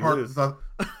 Jurassic okay, you Park. lose.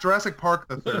 Jurassic Park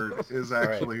the Third is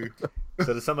actually.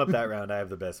 So to sum up that round, I have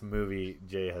the best movie.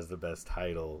 Jay has the best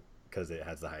title because it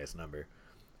has the highest number,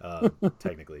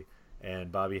 technically,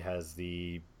 and Bobby has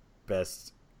the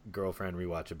best girlfriend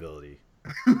rewatchability.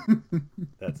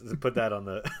 Put that on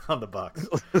the box.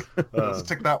 Let's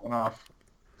tick that one off.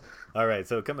 All right,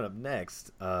 so coming up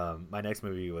next, my next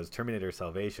movie was Terminator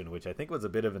Salvation, which I think was a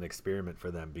bit of an experiment for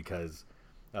them because,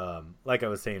 like I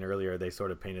was saying earlier, they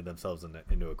sort of painted themselves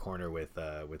into a corner with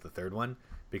the third one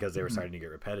because they were starting to get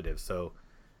repetitive. So,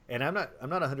 and I'm not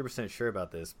 100% sure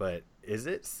about this, but is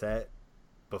it set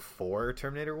before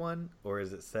Terminator 1 or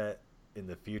is it set in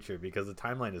the future? Because the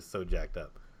timeline is so jacked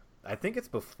up. I think it's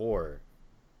before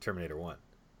Terminator 1.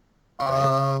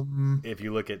 If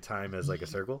you look at time as like a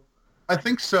circle. I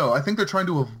think so. I think they're trying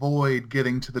to avoid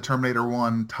getting to the Terminator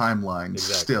 1 timeline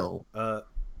still. No,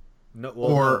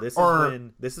 well, no,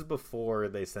 this is before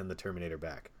they send the Terminator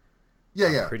back.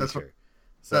 Yeah, Pretty that's sure.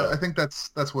 So I think that's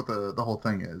what the whole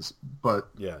thing is. But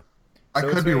yeah, I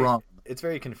could be wrong. It's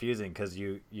very confusing because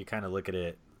you kind of look at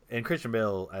it, and Christian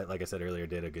Bale, like I said earlier,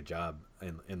 did a good job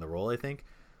in the role. I think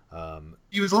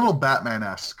He was a little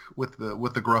Batman-esque with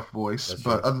the gruff voice, That's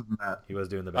but true. other than that, he was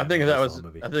doing the. I Batman think that voice was. the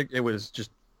whole movie. I think it was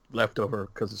just leftover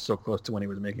because it's so close to when he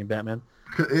was making Batman.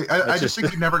 I just think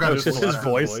he never got That was his just his line.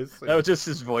 voice. That was just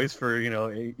his voice for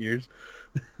 8 years.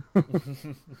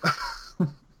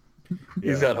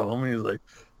 He's got home and he's like,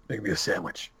 "Make me a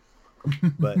sandwich."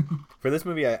 But for this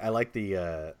movie, I like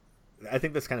the. I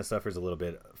think this kind of suffers a little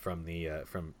bit from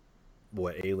from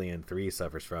what Alien 3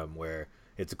 suffers from, where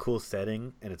it's a cool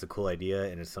setting and it's a cool idea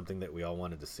and it's something that we all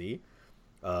wanted to see,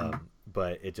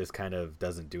 but it just kind of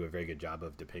doesn't do a very good job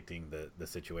of depicting the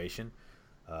situation.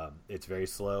 It's very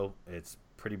slow. It's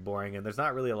pretty boring, and there's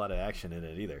not really a lot of action in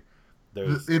it either.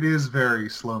 It is very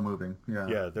slow moving. Yeah.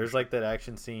 Yeah, there's like that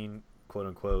action scene, quote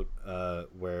unquote,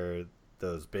 where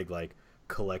those big like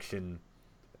collection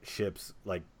ships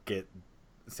like get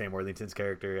Sam Worthington's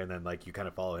character, and then like you kind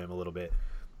of follow him a little bit,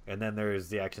 and then there's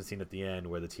the action scene at the end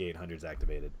where the T-800 is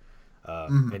activated,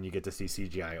 and you get to see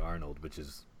CGI Arnold, which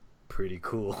is pretty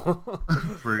cool.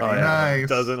 Pretty nice.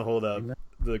 Doesn't hold up.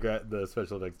 The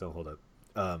special effects don't hold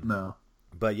up. No.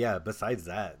 But yeah, besides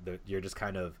that, you're just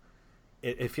kind of.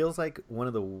 It feels like one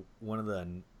of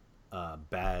the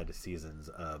bad seasons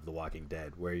of The Walking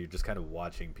Dead, where you're just kind of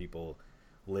watching people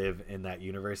live in that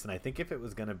universe. And I think if it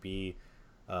was going to be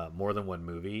more than one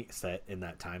movie set in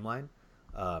that timeline,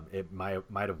 it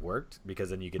might have worked,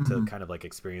 because then you get to kind of like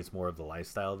experience more of the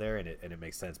lifestyle there, and it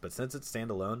makes sense. But since it's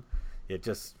standalone, it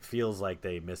just feels like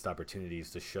they missed opportunities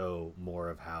to show more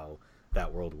of how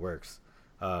that world works.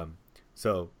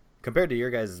 So compared to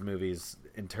your guys' movies,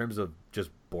 in terms of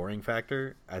just boring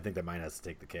factor, I think that mine has to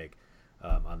take the cake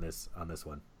on this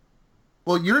one.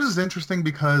 Well, yours is interesting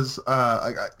because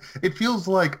it feels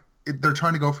like they're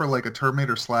trying to go for like a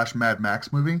Terminator / Mad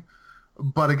Max movie,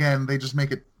 but again, they just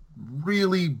make it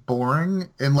really boring.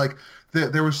 And like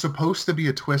there was supposed to be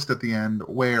a twist at the end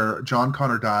where John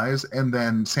Connor dies, and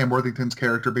then Sam Worthington's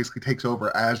character basically takes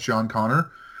over as John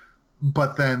Connor,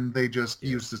 but then they just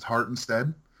used his heart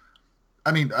instead.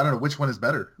 I mean, I don't know which one is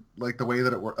better. Like the way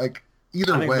that it works. Like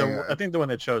either way, I think the one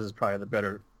they chose is probably the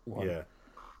better one. Yeah.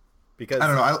 Because I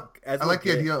don't know. I like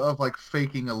the idea of like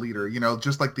faking a leader,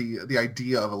 just like the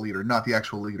idea of a leader, not the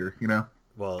actual leader,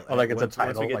 Well, I like it's a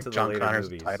title, like John Connor's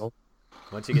title.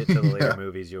 Once you get to the later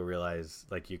movies, you'll realize,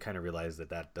 like, you kind of realize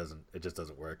that it just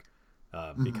doesn't work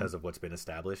because of what's been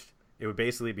established. It would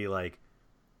basically be like,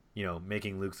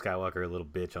 making Luke Skywalker a little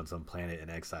bitch on some planet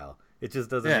in exile. It just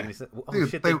doesn't make any sense. Oh, dude,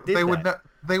 shit,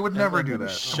 they would never do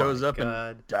that. Shows up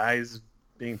and dies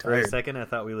being tired. For a second, I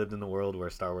thought we lived in the world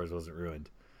where Star Wars wasn't ruined.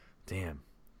 Damn.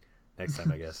 Next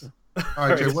time, I guess. All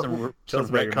right, Jay, some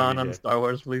retcon on Star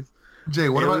Wars, please. Jay,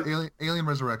 what about Alien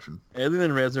Resurrection?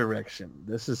 Alien Resurrection.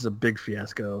 This is a big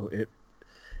fiasco.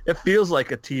 It feels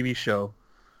like a TV show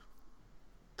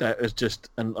that is just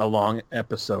a long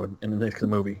episode in the next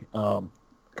movie.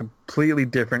 Completely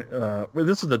different.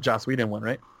 This is the Joss Whedon one,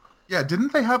 right? Yeah,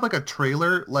 didn't they have like a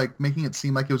trailer like making it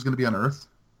seem like it was going to be on Earth?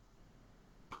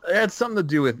 It had something to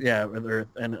do with Earth,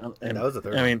 and that was the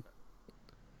third one. I mean,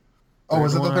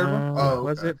 was it the third one? Oh,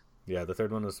 was it? Yeah, the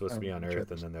third one was supposed to be on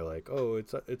Earth, and then they're like, "Oh,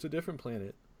 it's a different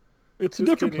planet." It's a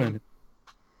different planet.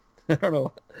 I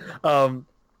don't know.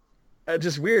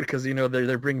 Just weird because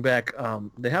they bring back.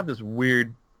 They have this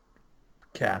weird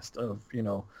cast of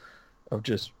of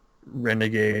just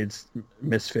renegades,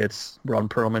 misfits. Ron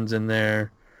Perlman's in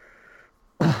there.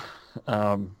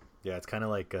 Yeah, it's kind of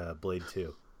like Blade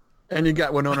 2. And you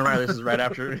got Winona Ryder. This is right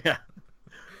after. Yeah,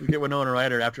 you get Winona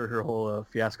Ryder after her whole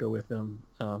fiasco with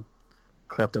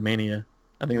Kleptomania.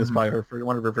 I think it was probably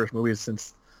one of her first movies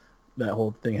since that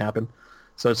whole thing happened.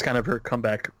 So it's kind of her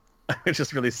comeback. It's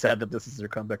just really sad that this is her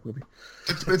comeback movie.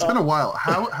 It's been a while.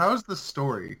 How's the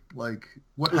story? Like,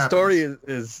 what happens? The story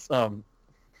is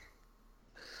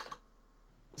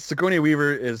Sigourney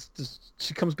Weaver is just,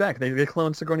 she comes back. They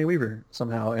clone Sigourney Weaver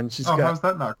somehow, and she's how's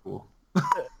that not cool?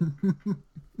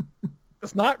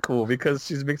 It's not cool because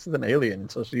she's mixed with an alien,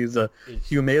 so she's a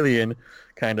humalien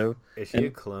kind of. Is she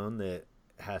a clone that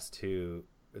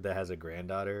has a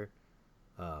granddaughter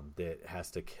that has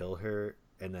to kill her,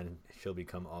 and then she'll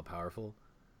become all powerful?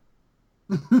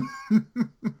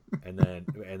 and then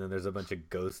there's a bunch of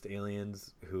ghost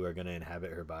aliens who are going to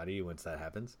inhabit her body once that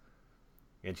happens,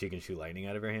 and she can shoot lightning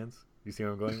out of her hands. You see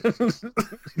where I'm going?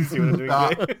 You see what I'm doing?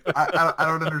 I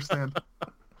don't understand.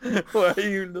 Why are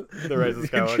you? The Rise of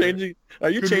Skywalker.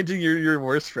 Are you changing your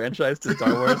worst franchise to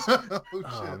Star Wars?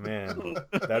 Oh man,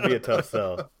 that'd be a tough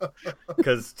sell.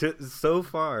 Because so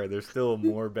far, there's still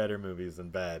more better movies than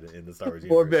bad in the Star Wars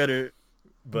universe.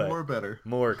 More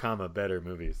better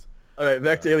movies. All right,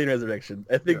 back to Alien Resurrection.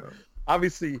 I think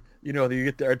obviously you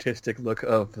get the artistic look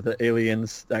of the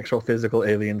aliens, the actual physical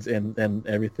aliens, and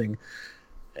everything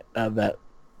that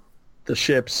the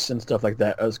ships and stuff like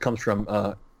that comes from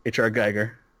H.R.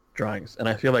 Geiger drawings, and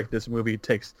I feel like this movie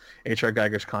takes H.R.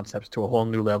 Geiger's concepts to a whole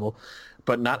new level,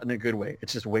 but not in a good way.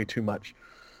 It's just way too much.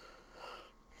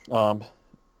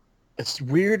 It's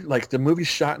weird, like the movie's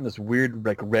shot in this weird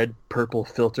like red purple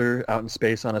filter out in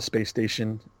space on a space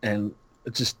station, and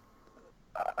it just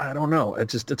I don't know.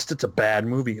 It's a bad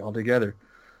movie altogether.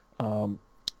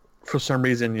 For some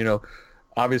reason,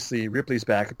 obviously Ripley's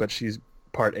back, but she's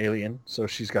part alien, so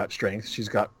she's got strength. She's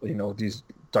got these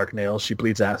dark nails. She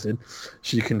bleeds acid.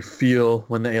 She can feel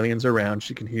when the aliens are around.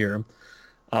 She can hear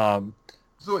them.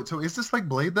 So is this like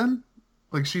Blade then?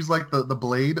 Like she's like the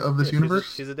Blade of this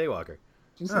universe? She's a daywalker.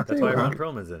 That's why Ron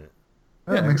Perlman's in it.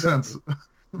 Yeah, makes sense.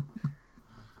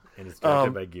 And it's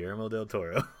directed by Guillermo del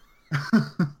Toro.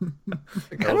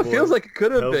 It kind of feels like it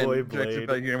could have been Hellboy, directed Blade,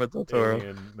 by Guillermo del Toro.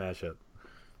 Alien mashup.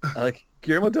 Like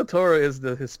Guillermo del Toro is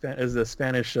the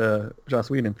Spanish Joss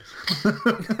Whedon.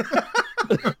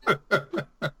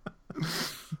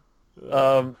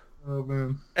 Oh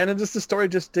man. And then just the story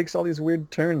just takes all these weird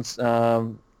turns.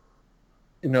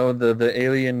 You know, the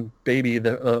alien baby.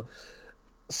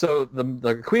 So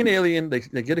the queen alien, they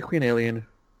get a queen alien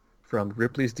from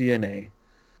Ripley's DNA,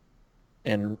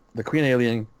 and the queen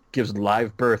alien gives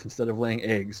live birth instead of laying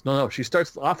eggs. No, she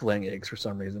starts off laying eggs for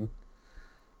some reason,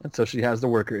 and so she has the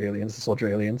worker aliens, the soldier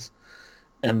aliens,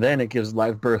 and then it gives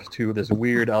live birth to this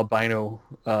weird albino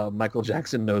Michael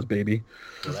Jackson nose baby.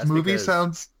 Well, This movie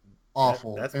sounds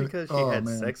awful. That's And- because she oh, had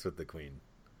man. sex with the queen.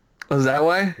 Was that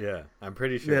why? Yeah, I'm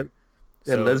pretty sure.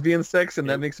 They had So- lesbian sex, and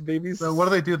that makes babies. So what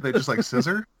do they do? They just like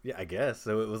scissor? Yeah, I guess.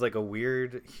 So it was like a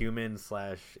weird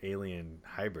human/alien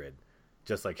hybrid,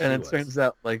 just like she And it was. turns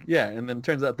out, and then it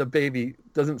turns out the baby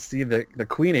doesn't see the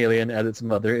queen alien as its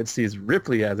mother. It sees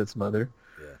Ripley as its mother.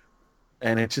 Yeah.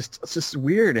 And it's just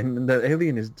weird. And the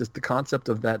alien is just the concept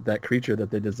of that creature that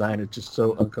they designed is just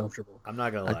so uncomfortable. I'm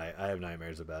not gonna lie, I have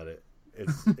nightmares about it.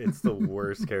 It's the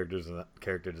worst character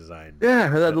design. Yeah,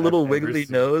 that that little I've ever wiggly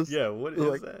seen. nose. Yeah, what is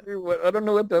Like, that? I don't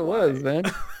know what that was, Why? man.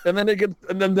 And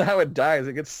then how it dies,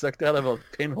 it gets sucked out of a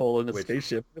pinhole in a Which-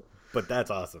 spaceship. But that's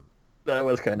awesome. That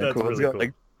was kind of That's cool. It's really got cool.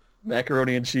 like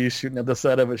macaroni and cheese shooting at the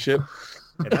side of a ship.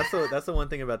 And that's the one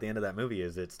thing about the end of that movie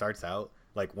is it starts out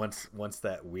like once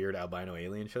that weird albino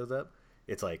alien shows up,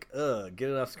 it's like, ugh, get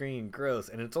it off screen, gross.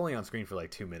 And it's only on screen for like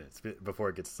 2 minutes before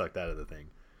it gets sucked out of the thing.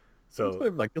 So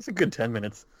It's a good 10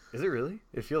 minutes. is it really?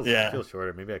 It feels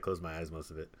shorter. Maybe I closed my eyes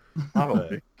most of it.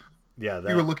 Probably. Yeah,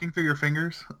 You were looking through your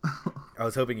fingers? I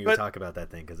was hoping you would talk about that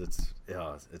thing because it's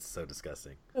so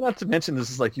disgusting. And not to mention, this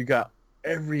is like you got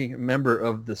every member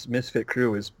of this misfit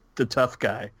crew is the tough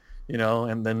guy, you know,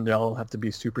 and then they all have to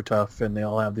be super tough, and they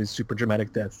all have these super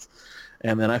dramatic deaths.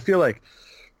 And then I feel like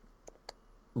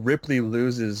Ripley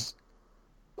loses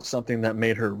something that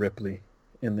made her Ripley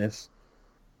in this.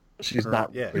 She's Her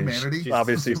not Ripley. humanity? She's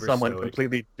obviously super someone stoic.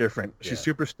 completely different. Yeah. She's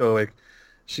super stoic.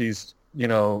 She's, you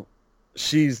know,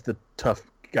 she's the tough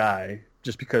guy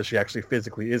just because she actually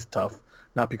physically is tough,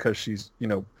 not because she's, you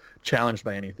know, challenged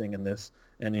by anything in this.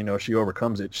 And, you know, she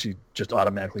overcomes it. She just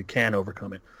automatically can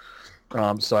overcome it.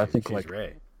 So I think She's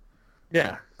Ray.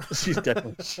 yeah, she's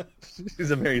definitely, she's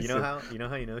a very, You know how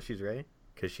you know she's Ray?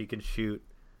 Because she can shoot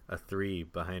a 3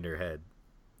 behind her head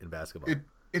in basketball.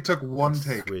 It took one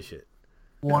take. Swish it.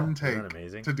 One Isn't take that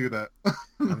amazing? to do that.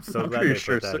 I'm so I'm glad pretty they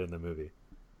sure put that in the movie.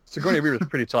 Sigourney Weaver's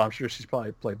pretty tall. I'm sure she's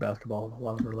probably played basketball a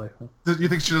lot of her life. Huh? Do you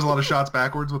think she does a lot of shots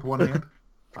backwards with one hand?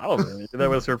 Probably. That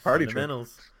was her party trick.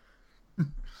 Fundamentals.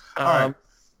 All right.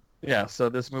 Yeah, so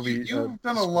this movie... You've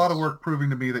done a lot of work proving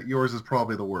to me that yours is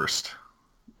probably the worst.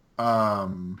 At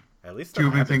least Do you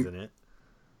stuff happens think- in it.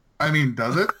 I mean,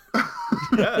 does it?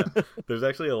 Yeah, there's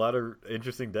actually a lot of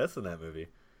interesting deaths in that movie.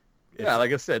 yeah,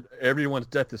 like I said, everyone's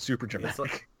death is super It's dramatic.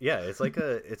 like, yeah, it's like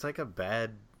a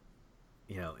bad,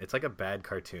 it's like a bad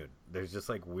cartoon. There's just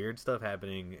like weird stuff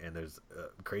happening, and there's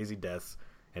crazy deaths,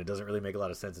 and it doesn't really make a lot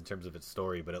of sense in terms of its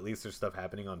story. But at least there's stuff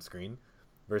happening on screen,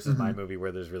 versus my movie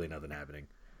where there's really nothing happening,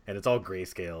 and it's all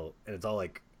grayscale, and it's all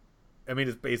like, I mean,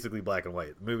 it's basically black and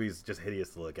white. The movie's just hideous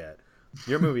to look at.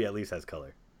 Your movie at least has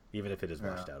color, even if it is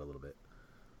washed out a little bit.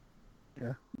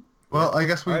 Yeah. Well, I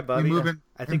guess we, All right, Bobby, we move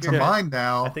I think into you're- mine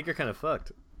now. I think you're kind of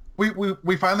fucked.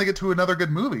 We finally get to another good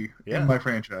movie Yeah. in my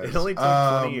franchise. It only took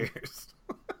 20 years.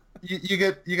 You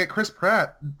get Chris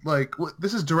Pratt. Like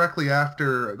this is directly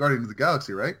after Guardians of the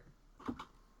Galaxy, right?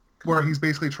 Where he's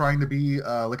basically trying to be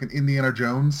like an Indiana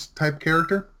Jones type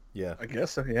character, Yeah. I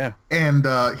guess so, yeah. and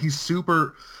he's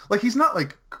super like he's not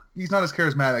as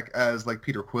charismatic as like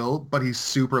Peter Quill, but he's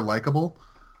super likable,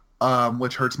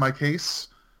 which hurts my case.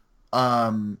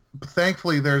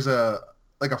 Thankfully, there's a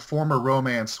former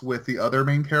romance with the other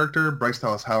main character, Bryce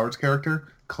Dallas Howard's character,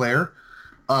 Claire.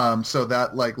 So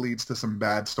that like leads to some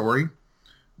bad story.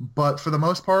 But for the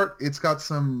most part, it's got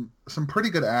some pretty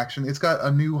good action. It's got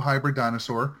a new hybrid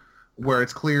dinosaur where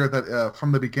it's clear that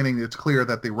from the beginning, it's clear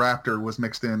that the raptor was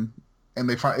mixed in, and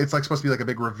it's like supposed to be like a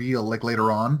big reveal like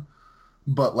later on.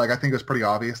 But like I think it was pretty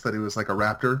obvious that it was like a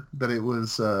raptor, that it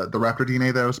was the raptor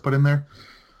DNA that was put in there.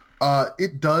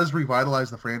 It does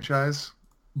revitalize the franchise,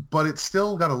 but it's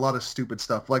still got a lot of stupid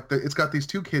stuff. Like it's got these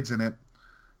 2 kids in it,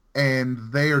 and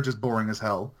they are just boring as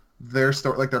hell. Their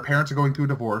parents are going through a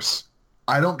divorce.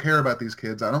 I don't care about these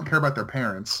kids. I don't care about their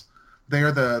parents. They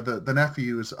are the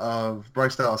nephews of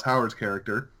Bryce Dallas Howard's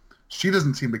character. She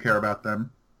doesn't seem to care about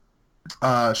them.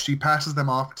 She passes them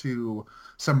off to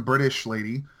some British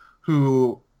lady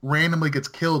who randomly gets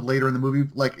killed later in the movie,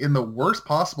 like in the worst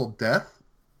possible death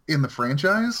in the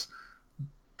franchise.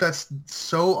 That's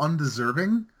so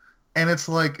undeserving, and it's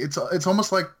like it's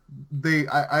almost like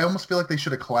I almost feel like they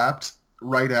should have clapped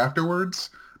right afterwards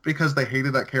because they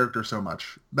hated that character so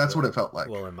much. That's what it felt like.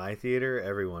 Well, in my theater,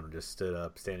 everyone just stood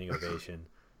up, standing ovation.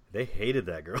 They hated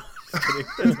that girl.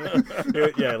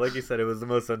 Yeah, like you said, it was the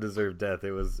most undeserved death.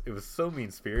 It was so mean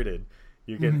spirited.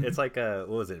 You can. It's like what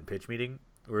was it, Pitch Meeting,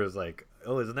 where it was like,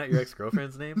 oh, isn't that your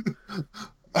ex-girlfriend's name?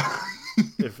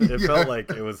 It felt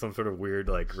like it was some sort of weird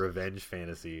like revenge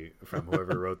fantasy from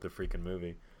whoever wrote the freaking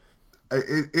movie.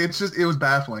 It was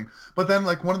baffling. But then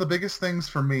like one of the biggest things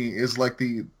for me is like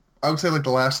I would say like the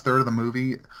last third of the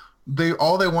movie,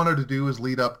 all they wanted to do is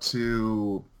lead up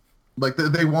to, like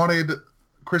they wanted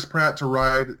Chris Pratt to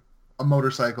ride a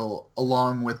motorcycle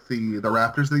along with the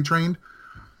Raptors that he trained,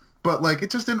 but like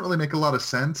it just didn't really make a lot of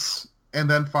sense. And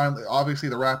then finally, obviously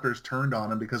the Raptors turned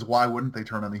on him because why wouldn't they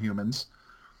turn on the humans?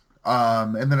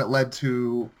 And then it led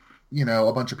to,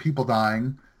 a bunch of people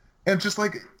dying, and just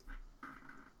like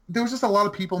there was just a lot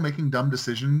of people making dumb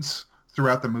decisions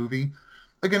throughout the movie.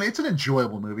 Again, it's an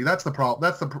enjoyable movie. That's the problem.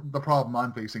 That's the problem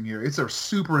I'm facing here. It's a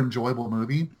super enjoyable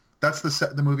movie. That's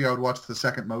the movie I would watch the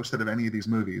second most out of any of these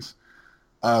movies,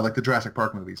 like the Jurassic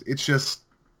Park movies. It's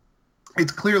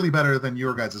clearly better than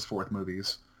your guys' fourth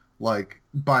movies, like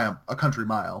by a country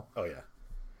mile. Oh yeah,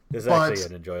 this is actually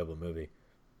an enjoyable movie.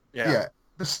 Yeah.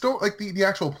 The story, like the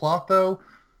actual plot, though,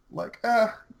 like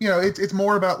it's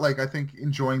more about like I think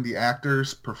enjoying the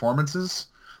actors' performances.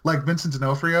 Like Vincent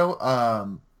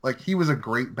D'Onofrio, like he was a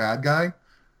great bad guy,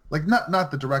 like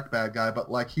not the direct bad guy, but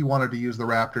like he wanted to use the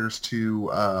Raptors to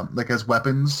like as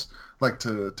weapons, like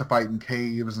to fight in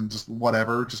caves and just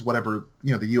whatever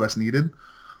the U.S. needed,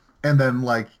 and then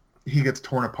like he gets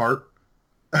torn apart,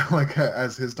 like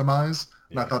as his demise.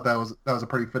 And I thought that was a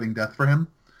pretty fitting death for him.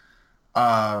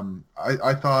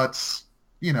 I thought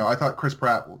Chris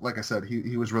Pratt, like I said,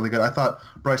 he was really good. I thought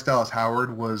Bryce Dallas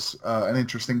Howard was an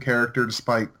interesting character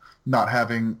despite not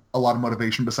having a lot of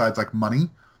motivation besides like money.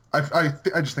 I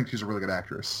just think she's a really good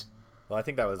actress. Well, I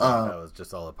think that was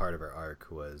just all a part of her arc,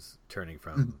 was turning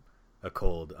from a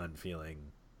cold, unfeeling,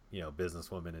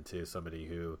 businesswoman into somebody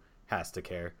who has to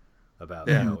care about,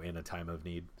 in a time of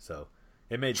need. So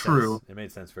it made sense. It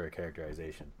made sense for a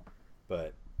characterization.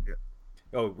 But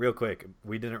oh, real quick,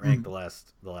 we didn't rank the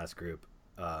last group,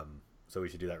 so we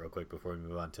should do that real quick before we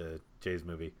move on to Jay's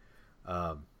movie.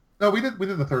 No, we did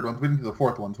the third ones. We didn't do the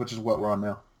fourth ones, which is what we're on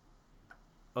now.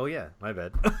 Oh yeah, my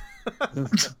bad.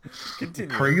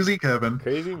 Continue. Crazy Kevin.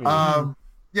 Crazy me.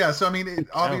 Yeah, so I mean,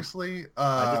 obviously,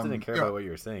 I just didn't care about what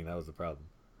you were saying. That was the problem.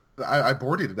 I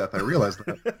bored you to death. I realized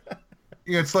that.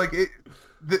 It's like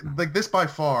like this by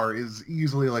far is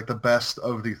easily like the best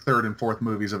of the third and fourth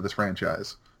movies of this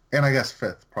franchise. And I guess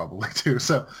fifth probably too.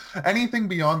 So anything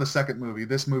beyond the second movie,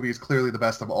 this movie is clearly the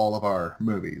best of all of our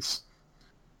movies.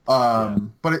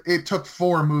 But it took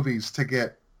 4 movies to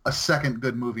get a second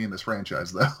good movie in this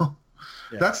franchise, though.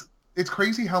 Yeah. It's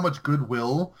crazy how much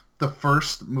goodwill the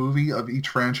first movie of each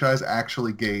franchise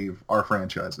actually gave our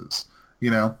franchises.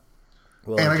 Well,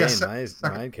 and I guess in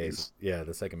my case,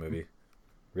 the second movie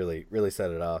really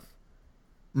set it off.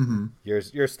 Mm-hmm.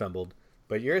 Yours stumbled,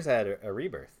 but yours had a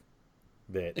rebirth.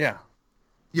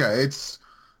 It's.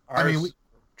 We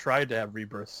tried to have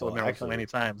rebirths so many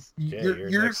times.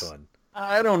 Yours next one.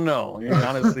 I don't know.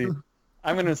 Honestly,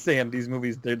 I'm gonna say these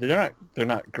movies they're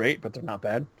not great, but they're not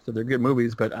bad. So they're good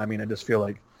movies. But I mean, I just feel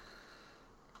like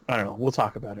I don't know. We'll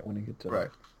talk about it when we get to right.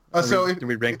 Do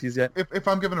we rank these yet? If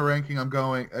I'm given a ranking, I'm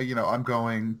going. I'm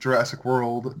going Jurassic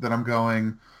World. Then I'm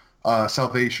going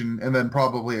Salvation, and then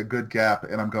probably a good gap,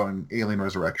 and I'm going Alien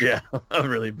Resurrection. Yeah, a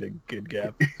really big good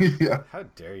gap. Yeah. How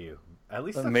dare you? At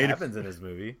least that happens in his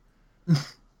movie.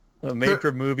 A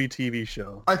made-for-movie TV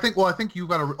show. I think you've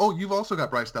got you've also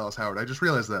got Bryce Dallas Howard. I just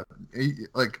realized that.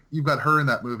 Like, you've got her in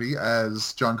that movie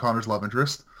as John Connor's love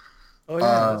interest. Oh,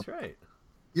 yeah, that's right.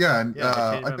 Yeah, and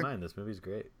I changed my mind. This movie's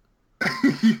great.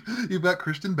 You've got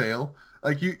Christian Bale.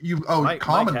 Like,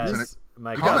 Common is in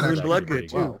it. Common Bloodgood,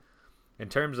 too. Wow. In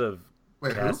terms of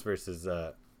cast versus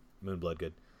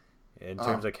Moonbloodgood, in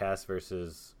terms of cast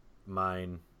versus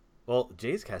mine, well,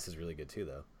 Jay's cast is really good, too,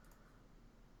 though.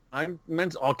 I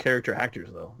meant all character actors,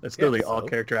 though. It's literally all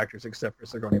character actors except for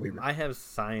Sigourney Weaver. I have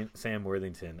Sam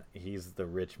Worthington. He's the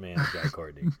rich man Guy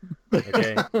Courtney.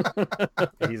 Okay?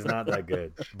 He's not that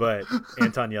good. But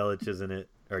Anton Yelich is in it.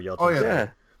 Or Yelchin. Oh, yeah.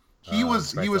 He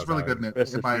was really good in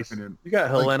it, in my opinion. You got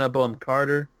Helena Bonham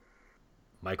Carter.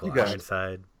 Michael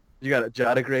Ironside. You got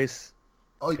Jada Grace.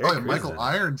 Oh, yeah, Michael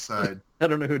Ironside. I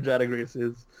don't know who Jada Grace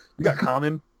is. You got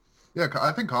Common. Yeah,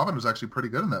 I think Common was actually pretty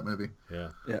good in that movie. Yeah.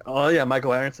 Yeah. Oh yeah,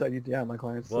 Michael Ironside. Yeah, Michael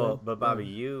Ironside. Well, but Bobby,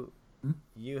 yeah.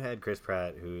 you had Chris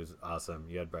Pratt, who's awesome.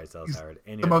 You had Bryce Dallas He's Howard,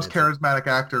 and you the had most Vincent, charismatic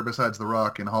actor besides The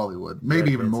Rock in Hollywood. you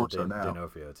Maybe had even more Vincent so now.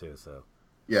 D'Onofrio too. So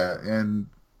Yeah, and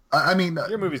I mean,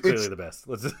 your movie's clearly the best.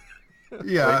 Let's just...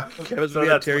 yeah. Kevin So Smith,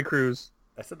 that's Terry Crews.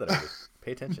 I said that already.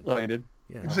 Pay attention. Oh, you did.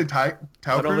 Yeah. Did you say I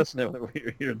Tao don't Cruz? listen to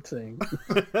what you're saying.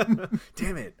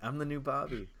 Damn it! I'm the new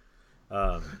Bobby.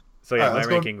 So yeah, my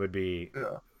ranking would be.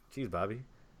 Yeah. Geez, Bobby.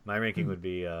 My ranking would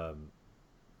be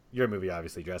your movie,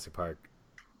 obviously Jurassic Park.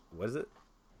 What is it?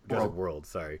 Jurassic World.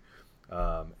 Sorry.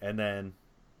 And then,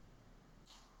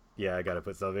 yeah, I gotta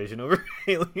put Salvation over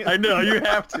Alien. I know you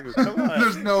have to. Come on.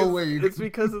 There's no way you It's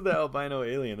because of the albino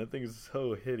alien. That thing is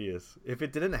so hideous. If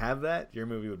it didn't have that, your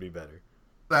movie would be better.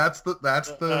 That's the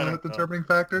I don't determining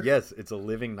factor. Yes, it's a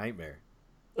living nightmare.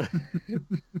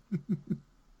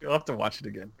 You'll have to watch it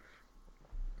again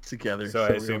together. So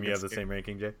I we assume don't you get have the scared. same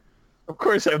ranking, Jay. Of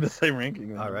course, I have the same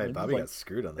ranking. All right, It's Bobby like, got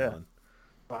screwed on that yeah. one.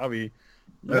 Bobby.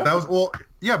 That was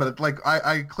yeah, but like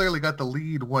I clearly got the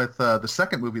lead with the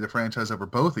second movie of the franchise over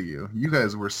both of you. You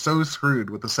guys were so screwed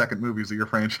with the second movies of your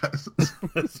franchises.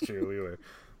 That's true.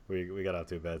 We got off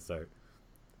to a bad start.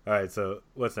 All right, so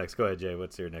what's next? Go ahead, Jay.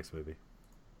 What's your next movie?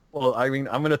 Well, I mean,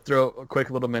 I'm going to throw a quick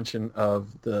little mention of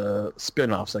the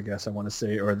spin-offs, I guess I want to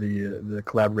say, or the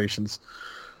collaborations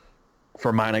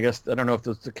for mine. I guess I don't know if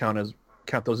those to count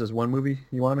those as one movie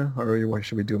you want to, or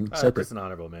should we do them separate? Just an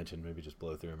honorable mention. Maybe just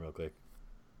blow through them real quick.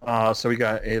 So we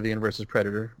got Alien versus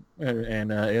Predator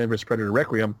and Alien versus Predator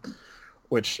Requiem,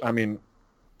 which, I mean,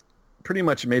 pretty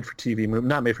much made for TV,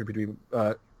 not made for TV,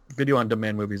 video on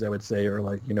demand movies, I would say, or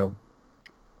like,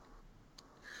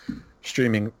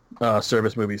 streaming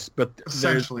service movies. But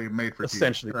Essentially made for TV.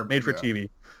 Essentially made for TV.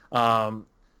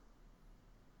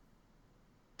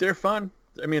 They're fun.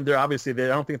 I mean, I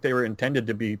don't think they were intended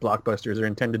to be blockbusters. They're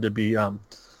intended to be,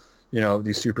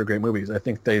 these super great movies. I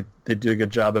think they do a good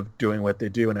job of doing what they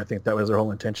do, and I think that was their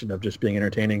whole intention of just being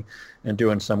entertaining and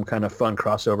doing some kind of fun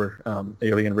crossover,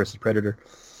 Alien versus Predator.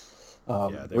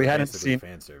 We hadn't seen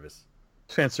fan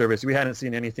service. We hadn't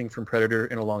seen anything from Predator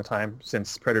in a long time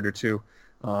since Predator 2,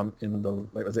 in the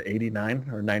was it 89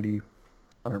 or 90?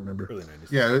 I don't remember. Early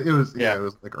 90s. Yeah, it was. Yeah, it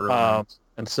was like early. 90s.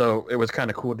 And so it was kind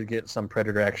of cool to get some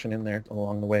Predator action in there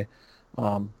along the way.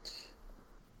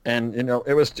 And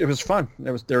it was fun.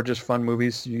 They were just fun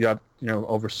movies. You got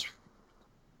the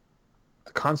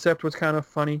concept was kind of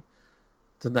funny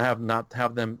to not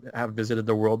have them have visited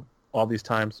the world all these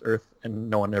times, Earth, and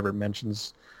no one ever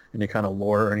mentions any kind of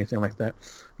lore or anything like that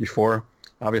before,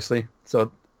 obviously.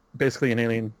 So basically, in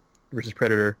Alien versus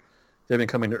Predator, they've been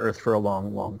coming to Earth for a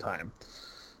long, long time,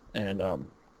 and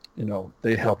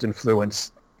they helped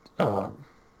influence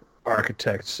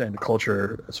architects and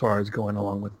culture as far as going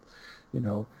along with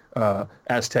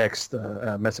Aztecs,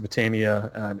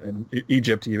 Mesopotamia, and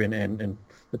Egypt even, and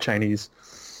the Chinese,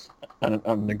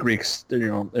 and the Greeks.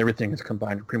 Everything is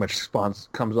combined. Pretty much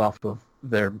comes off of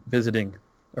their visiting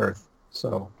Earth.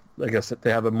 So I guess that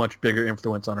they have a much bigger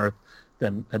influence on Earth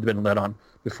than had been let on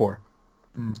before.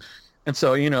 Mm. And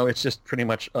so it's just pretty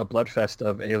much a bloodfest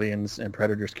of aliens and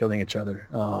predators killing each other.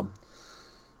 A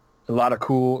lot of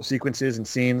cool sequences and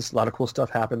scenes. A lot of cool stuff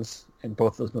happens in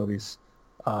both those movies.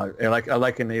 I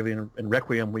like in Alien and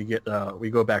Requiem, we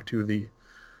go back to the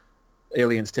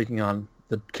aliens taking on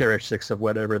the characteristics of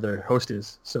whatever their host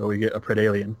is. So we get a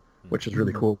Predalien, which is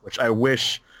really cool. Which I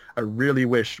really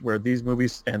wish, where these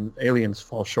movies and Aliens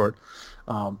fall short,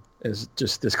 is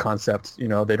just this concept.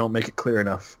 They don't make it clear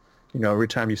enough. Every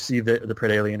time you see the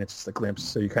Predalien, it's just a glimpse.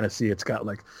 So you kind of see it's got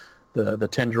like the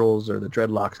tendrils or the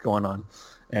dreadlocks going on,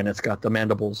 and it's got the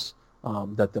mandibles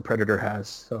that the Predator has.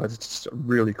 So it's just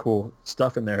really cool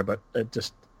stuff in there. But it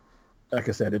just, like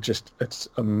I said, it's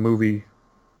a movie.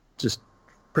 Just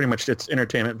pretty much its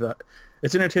entertainment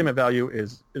value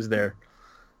is there,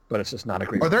 but it's just not a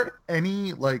great. Are there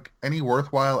any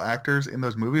worthwhile actors in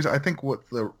those movies? I think what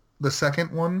the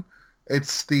second one,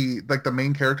 it's the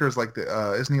main character is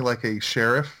isn't he like a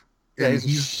sheriff? Yeah,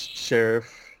 he's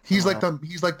sheriff. He's like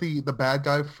the bad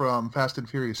guy from Fast and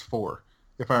Furious 4,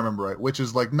 if I remember right, which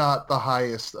is like not the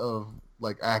highest of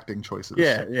like acting choices.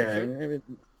 Yeah.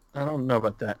 I don't know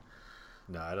about that.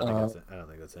 No, I don't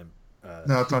think that's him.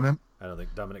 No, it's on him. I don't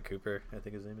think Dominic Cooper. I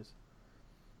think his name is.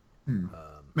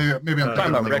 Maybe I'm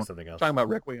talking about something else. Talking about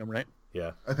Requiem, right?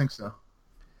 Yeah, I think so.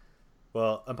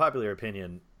 Well, unpopular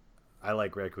opinion, I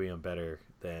like Requiem better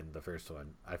than the first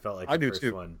one. I felt like the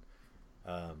first one,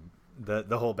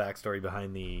 the whole backstory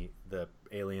behind the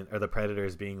alien or the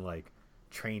predators being like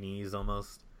trainees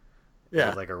almost. Yeah, it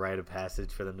was like a rite of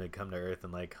passage for them to come to Earth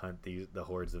and like hunt the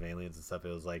hordes of aliens and stuff. It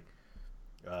was like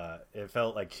It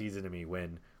felt like cheesy to me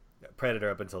when Predator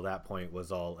up until that point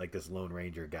was all like this Lone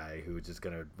Ranger guy who was just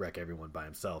gonna wreck everyone by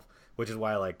himself, which is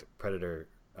why I liked Predator,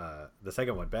 the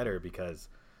second one, better because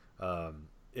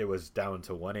it was down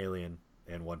to one alien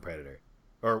and one predator,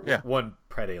 or one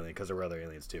pred alien because there were other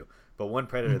aliens too, but one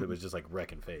predator that was just like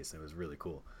wrecking face, and it was really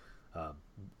cool.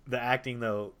 The acting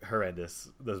though horrendous.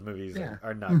 Those movies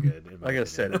are not good. Like I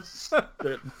said,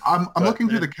 I'm looking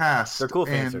through the cast. They're cool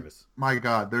fan service. My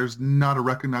God, there's not a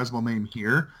recognizable name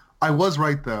here. I was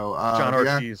right though. John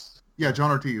Ortiz.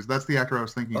 John Ortiz. That's the actor I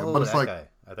was thinking of. But it's like guy.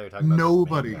 I thought you were talking about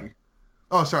nobody.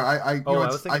 Oh, sorry.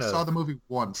 I saw the movie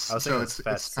once, I was so it's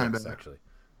kind of actually.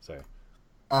 Sorry.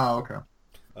 Oh, okay.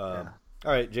 All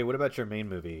right, Jay. What about your main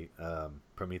movie,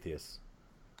 Prometheus?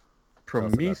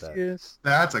 Prometheus.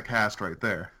 That's a cast right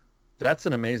there. That's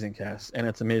an amazing cast, and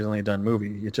it's an amazingly done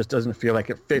movie. It just doesn't feel like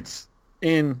it fits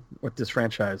in with this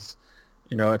franchise.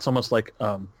 You know, it's almost like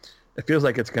it feels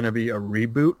like it's going to be a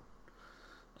reboot.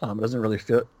 It doesn't really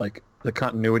feel like the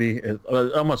continuity. It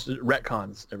almost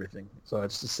retcons everything. So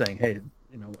it's just saying, hey,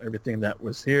 you know, everything that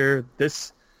was here,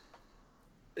 this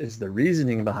is the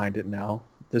reasoning behind it now.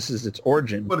 This is its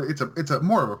origin. But it's a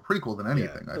more of a prequel than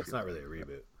anything. Yeah, it's not really a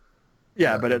reboot.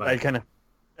 Yeah, but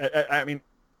I mean,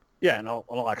 yeah, in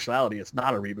all actuality, it's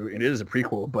not a reboot. It is a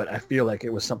prequel, but I feel like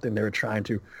it was something they were trying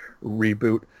to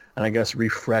reboot and I guess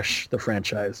refresh the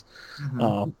franchise.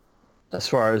 Mm-hmm. As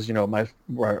far as, you know,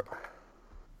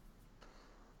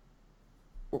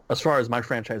 as far as my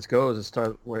franchise goes, it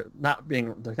started not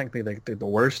being technically the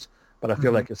worst, but I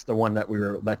feel like it's the one that we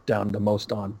were let down the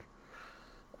most on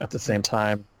at the same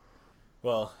time.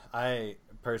 Well, I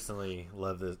personally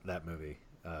love that movie.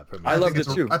 I loved it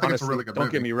too. I think honestly, it's a really good movie.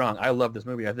 Don't get me wrong. I love this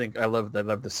movie. I love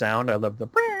the sound. I love the,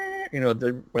 you know,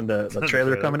 when the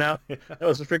trailer coming out. That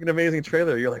was a freaking amazing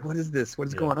trailer. You're like, what is this? What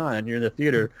is going on? And you're in the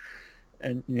theater,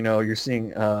 and you know you're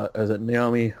seeing is it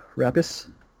Naomi Rapace?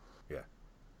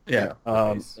 Yeah.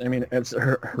 I mean, it's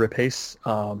her Rapace,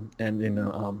 and you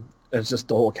know, it's just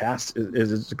the whole cast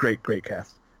is a great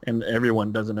cast, and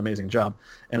everyone does an amazing job,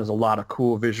 and there's a lot of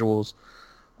cool visuals.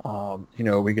 You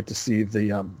know, we get to see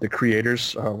the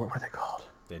creators. What were they called?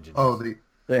 The engineers. Oh,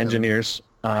 the engineers.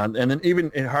 And then even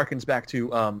it harkens back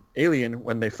to Alien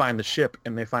when they find the ship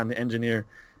and they find the engineer,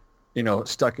 you know,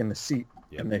 stuck in the seat.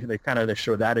 Yep. And they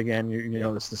show that again. You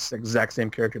know, it's this exact same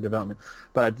character development.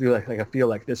 But I do like I feel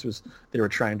like they were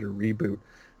trying to reboot.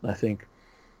 And I think,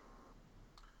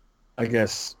 I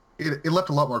guess it left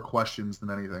a lot more questions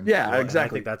than anything. Yeah,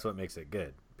 exactly. I think that's what makes it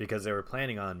good because they were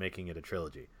planning on making it a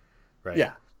trilogy, right?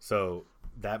 Yeah. So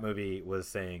that movie was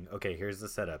saying, okay, here's the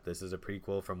setup. This is a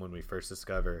prequel from when we first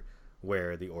discover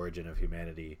where the origin of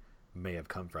humanity may have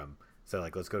come from. So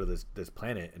like, let's go to this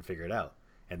planet and figure it out.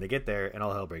 And they get there, and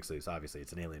all hell breaks loose. Obviously,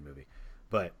 it's an alien movie.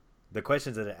 But the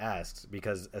questions that it asks,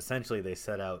 because essentially they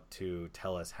set out to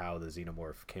tell us how the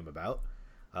xenomorph came about.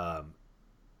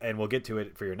 And we'll get to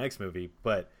it for your next movie.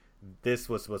 But this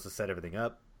was supposed to set everything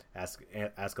up, ask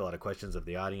a lot of questions of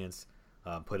the audience,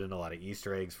 put in a lot of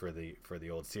Easter eggs for the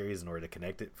old series in order to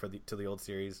connect it to the old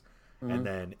series. Mm-hmm. And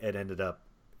then it ended up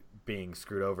being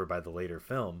screwed over by the later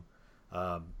film.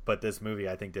 But this movie,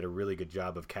 I think, did a really good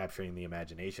job of capturing the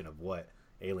imagination of what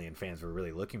Alien fans were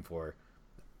really looking for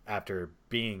after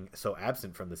being so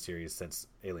absent from the series since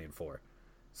Alien 4.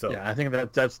 So yeah, I think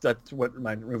that's what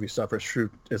my movie suffers through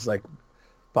is like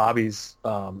Bobby's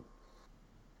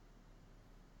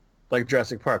like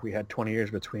Jurassic Park. We had 20 years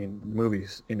between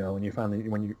movies, you know,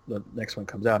 and when the next one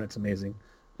comes out, it's amazing.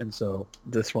 And so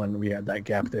this one, we had that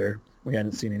gap there. We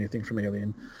hadn't seen anything from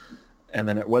Alien, and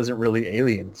then it wasn't really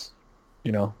aliens,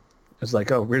 you know. It's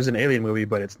like, oh, here's an alien movie,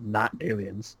 but it's not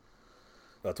aliens.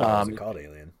 That's why it wasn't called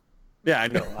Alien. Yeah, I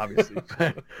know, obviously.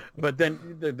 But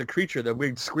then the creature, the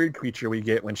big squid creature we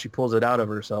get when she pulls it out of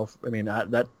herself, I mean,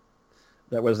 that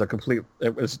was a complete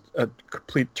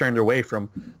turned away from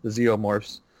the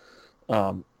xenomorphs.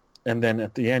 And then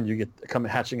at the end, you get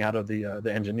hatching out of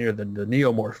the engineer, the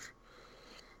neomorph.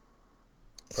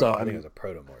 So I think it was a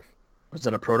protomorph. Was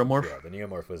it a protomorph? Yeah, the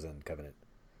neomorph was in Covenant.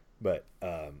 But,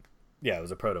 yeah, it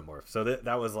was a protomorph. So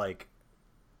that was like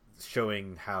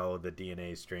showing how the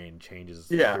DNA strain changes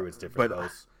through its different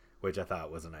hosts, which I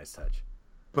thought was a nice touch.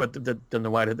 But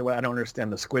then why I don't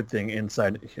understand the squid thing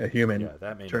inside a human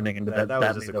turning into that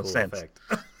was just made a no cool sense. Effect.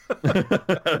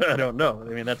 I don't know. I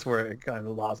mean, that's where it kind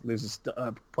of loses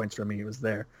points for me. It was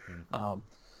there. Mm-hmm.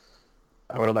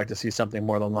 I would have liked to see something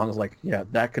more along the lines like, yeah,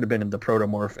 that could have been in the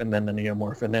protomorph and then the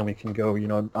neomorph, and then we can go, you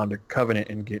know, onto Covenant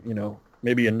and get, you know,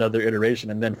 maybe another iteration,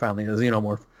 and then finally the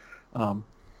xenomorph.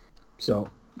 So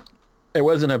it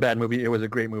wasn't a bad movie. It was a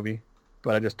great movie,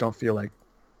 but I just don't feel like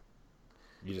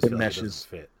it meshes.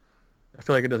 Like it fit. I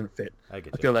feel like it doesn't fit. I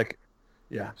get I you. feel like,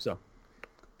 yeah. So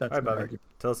that's All right, my Bobby. argument.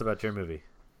 Tell us about your movie.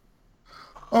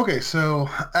 Okay, so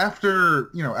after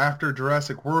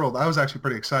Jurassic World, I was actually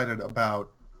pretty excited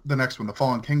about the next one, The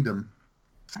Fallen Kingdom,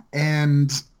 and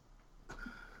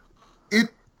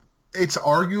it's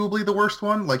arguably the worst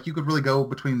one. Like you could really go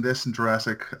between this and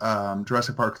Jurassic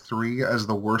Park 3 as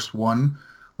the worst one.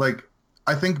 Like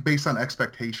I think based on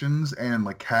expectations and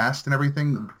like cast and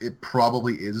everything, it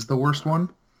probably is the worst one.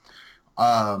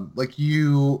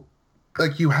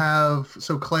 You have,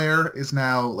 so Claire is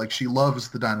now like, she loves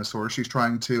the dinosaurs. She's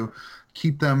trying to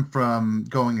keep them from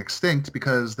going extinct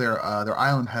because their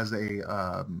island has is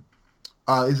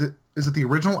it the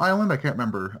original island? I can't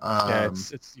remember. Yeah,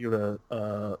 it's Eula.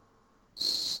 I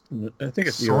think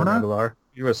it's Eula Sorna? Nebula.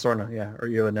 Eula Sorna, yeah, or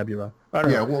Eula Nebula. I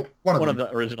don't know. Well, One of the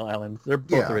original islands. They're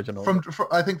both original.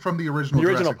 I think from the original. The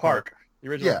original Jurassic park. The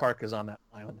original Yeah. park is on that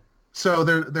island. So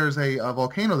there's a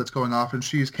volcano that's going off, and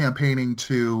she's campaigning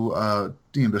to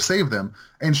save them,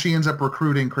 and she ends up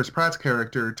recruiting Chris Pratt's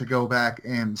character to go back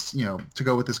and to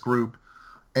go with this group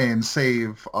and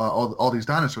save all these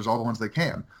dinosaurs, all the ones they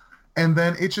can, and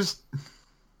then it just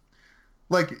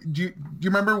like do you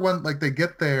remember when like they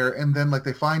get there and then like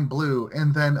they find Blue,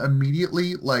 and then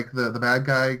immediately like the bad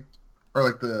guy, or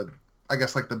like the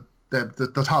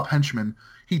top henchman,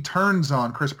 he turns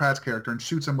on Chris Pratt's character and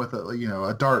shoots him with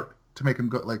a dart to make him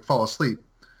go like fall asleep.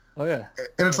 Oh yeah.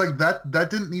 And it's like that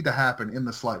didn't need to happen in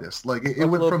the slightest. Like it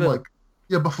went from Bill.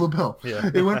 Buffalo Bill. Yeah.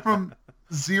 It went from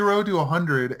 0 to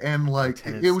 100, and like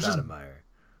Lieutenant it was just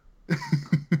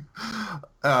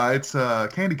it's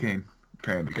Candy Cane.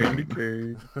 Candy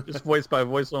Cane. Just voice by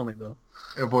voice only though.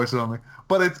 Yeah, voice only.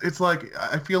 But it's like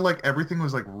I feel like everything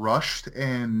was like rushed,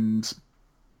 and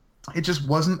it just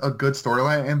wasn't a good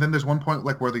storyline. And then there's one point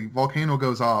like where the volcano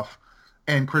goes off,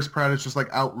 and Chris Pratt is just like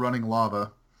outrunning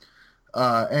lava.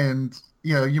 And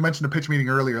you mentioned a pitch meeting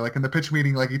earlier. Like in the pitch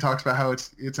meeting, like he talks about how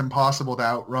it's impossible to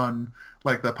outrun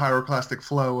like the pyroclastic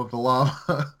flow of the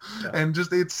lava, Yeah. and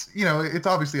just it's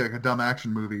obviously like a dumb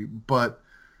action movie, but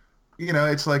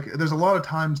it's like there's a lot of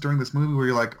times during this movie where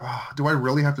you're like, oh, do I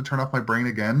really have to turn off my brain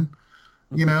again?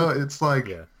 It's like.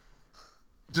 Yeah.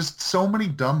 Just so many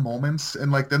dumb moments, and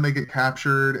like then they get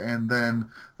captured, and then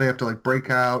they have to like break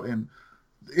out, and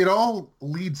it all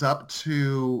leads up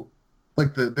to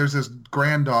like there's this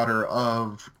granddaughter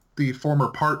of the former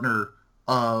partner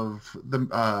of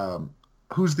the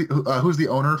who's the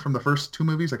owner from the first two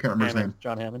movies? I can't remember his name.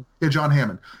 John Hammond. Yeah, John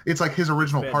Hammond. It's like his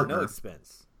original partner. No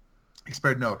expense. He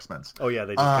spared no expense. Oh yeah,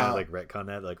 they just kind of like retcon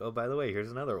that. Like, oh, by the way, here's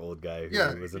another old guy.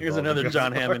 Here's another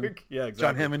John Hammond. Yeah, exactly.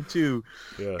 John Hammond too.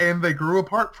 Yeah. And they grew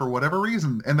apart for whatever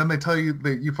reason, and then they tell you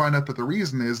that you find out that the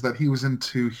reason is that he was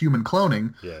into human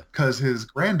cloning. Yeah. Because his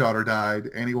granddaughter died,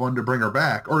 and he wanted to bring her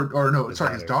back,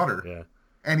 his daughter. Yeah.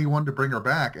 And he wanted to bring her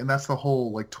back, and that's the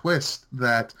whole like twist,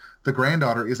 that the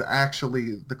granddaughter is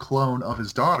actually the clone of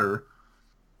his daughter.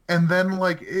 And then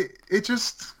like it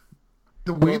just,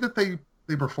 the way that they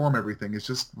perform everything is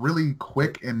just really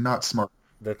quick and not smart.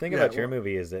 The thing about your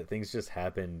movie is that things just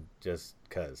happen just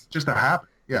because. Just to happen.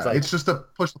 Yeah, it's just to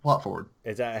push the plot forward.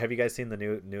 Have you guys seen the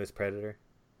newest Predator?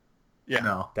 Yeah.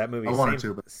 No. That movie. I wanted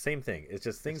to, but same thing. It's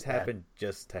just things happen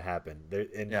just to happen.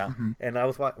 And Mm-hmm. I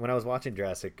was when I was watching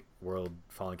Jurassic World: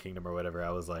 Fallen Kingdom or whatever, I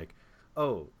was like,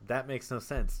 oh, that makes no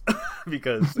sense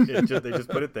because they just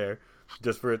put it there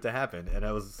just for it to happen, and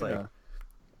I was just like. Yeah.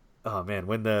 Oh man,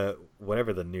 when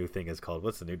whatever the new thing is called,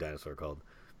 what's the new dinosaur called?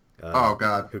 Oh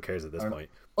god, who cares at this point?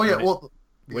 Oh yeah,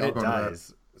 when it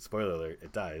dies, spoiler alert,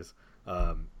 it dies.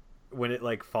 When it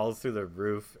like falls through the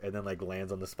roof and then like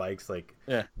lands on the spikes, like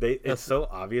it's so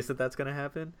obvious that that's gonna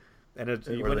happen, and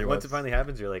once it finally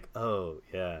happens, you're like, oh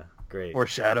yeah, great.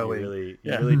 Foreshadowing. You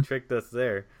really tricked us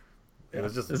there. It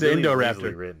was just really the Indoraptor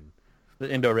easily written. The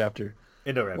Indoraptor.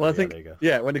 Well, I think, there you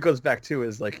go. when it goes back to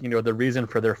is like, the reason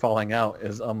for their falling out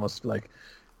is almost like,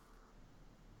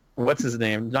 what's his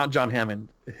name? Not John Hammond.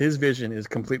 His vision is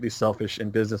completely selfish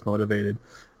and business motivated,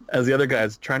 as the other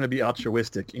guy's trying to be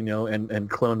altruistic, and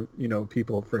clone,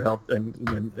 people for help and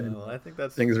well, I think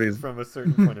that's things from a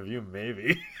certain point of view,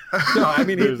 maybe. No, I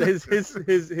mean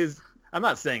his. I'm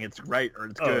not saying it's right or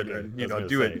it's good or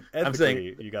do it. I'm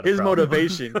saying his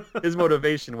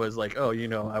motivation was like, oh,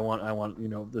 I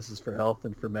want this is for health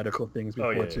and for medical things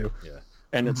before too. Yeah.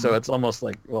 And so it's almost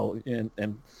like, well, and I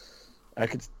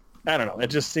don't know. It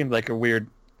just seemed like a weird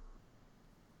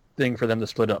thing for them to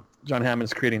split up. John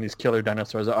Hammond's creating these killer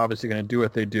dinosaurs that are obviously going to do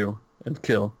what they do and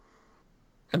kill.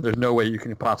 And there's no way you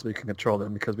can possibly control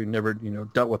them because we never,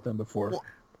 dealt with them before. Well,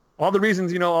 all the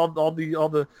reasons, all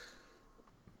the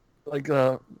like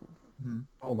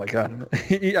Oh my god,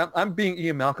 I'm being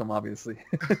Ian Malcolm, obviously.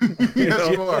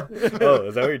 Yes, you are. Oh,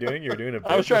 is that what you're doing? You're doing a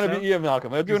bit I was trying just to be now? Ian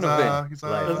Malcolm. I'm doing a bit. He's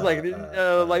It's like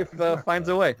life finds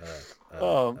a way.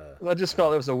 I just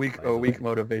felt it was a weak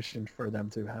motivation for them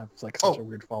to have like such a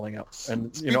weird falling out,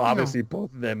 and obviously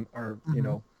both of them are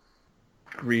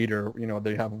greed, or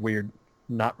they have weird,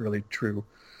 not really true,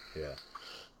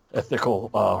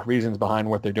 ethical reasons behind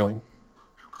what they're doing.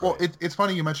 Well, it's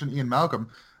funny you mentioned Ian Malcolm.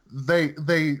 They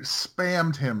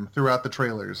spammed him throughout the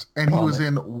trailers, and he was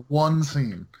in one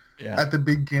scene at the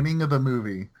beginning of the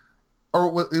movie, or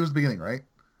it was the beginning, right?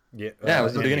 Yeah, it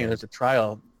was the beginning. There's a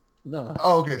trial. No.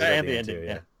 Oh, okay. And the ending.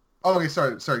 Yeah. Oh, okay.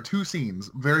 Sorry. Two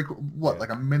scenes. Very cool. What, like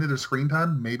a minute of screen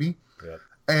time, maybe? Yeah.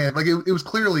 And like it was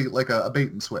clearly like a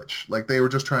bait and switch. Like they were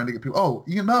just trying to get people. Oh,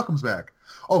 Ian Malcolm's back.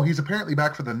 Oh, he's apparently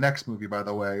back for the next movie, by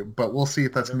the way. But we'll see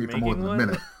if that's gonna be for more than a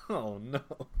minute. Oh no.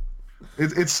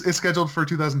 It's scheduled for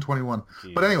 2021.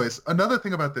 Jeez. But anyways, another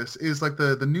thing about this is like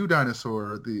the new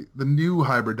dinosaur, the new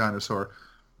hybrid dinosaur.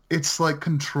 It's like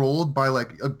controlled by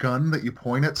like a gun that you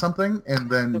point at something, and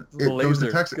then it goes to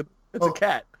text. It's a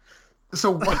cat.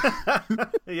 So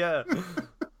what? Yeah.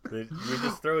 You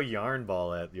just throw a yarn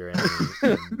ball at your enemy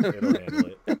and it'll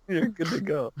handle it. You're good to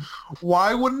go.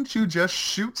 Why wouldn't you just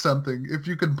shoot something if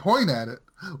you can point at it?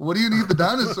 What do you need the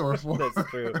dinosaur for? That's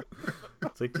true.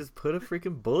 It's like, just put a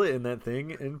freaking bullet in that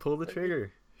thing and pull the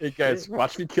trigger. Hey guys,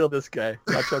 watch me kill this guy.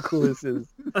 Watch how cool this is.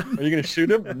 Are you going to shoot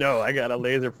him? No, I got a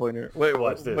laser pointer. Wait,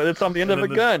 watch this. But it's on the end of a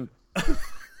gun.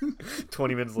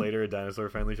 20 minutes later, a dinosaur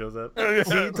finally shows up.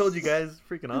 See, I told you guys,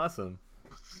 freaking awesome.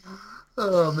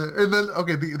 Oh man! And then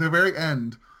the very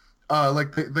end,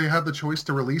 like they had the choice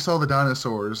to release all the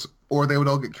dinosaurs, or they would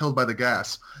all get killed by the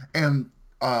gas. And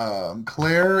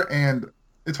Claire and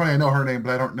it's funny, I know her name,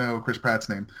 but I don't know Chris Pratt's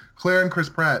name. Claire and Chris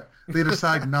Pratt, they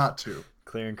decide not to.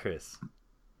 Claire and Chris.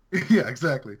 Yeah,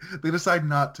 exactly. They decide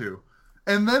not to.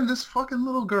 And then this fucking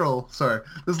little girl,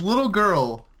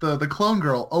 the clone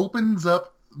girl, opens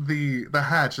up the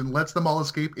hatch and lets them all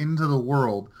escape into the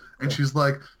world. And she's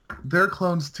like, they're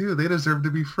clones too. They deserve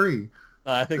to be free.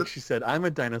 I think she said, I'm a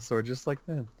dinosaur just like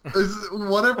them.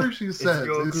 Whatever she said,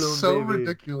 it's so baby.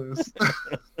 Ridiculous.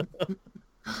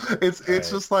 It's right.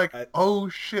 Just like, oh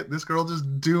shit, this girl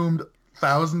just doomed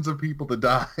thousands of people to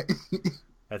die.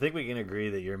 I think we can agree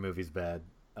that your movie's bad.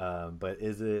 But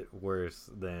is it worse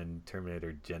than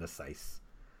Terminator Genesis?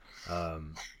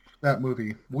 That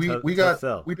movie. We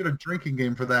did a drinking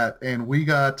game for that, and we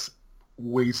got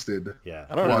wasted. Yeah,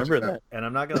 I don't remember that. And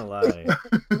I'm not gonna lie.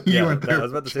 I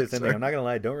was about to say the same thing. I'm not gonna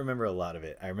lie. I don't remember a lot of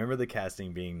it. I remember the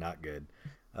casting being not good.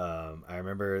 I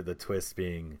remember the twist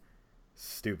being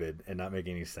stupid and not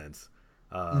making any sense.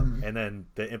 And then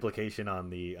the implication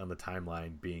on the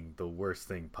timeline being the worst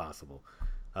thing possible.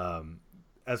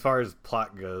 As far as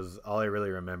plot goes, all I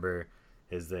really remember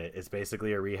is that it's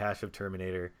basically a rehash of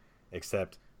Terminator,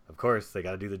 except, of course, they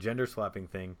got to do the gender swapping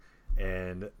thing,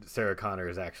 and Sarah Connor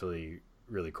is actually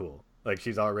really cool. Like,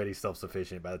 she's already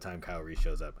self-sufficient by the time Kyle Reese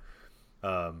shows up.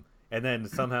 And then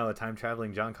somehow a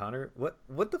time-traveling John Connor? What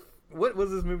was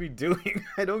this movie doing?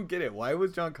 I don't get it. Why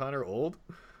was John Connor old?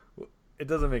 It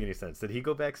doesn't make any sense. Did he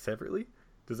go back separately?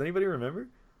 Does anybody remember?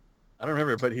 I don't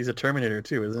remember, but he's a Terminator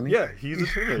too, isn't he? Yeah, he's a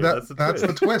Terminator. That's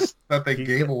the twist that they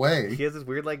gave away. He has this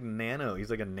weird like nano.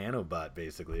 He's like a nanobot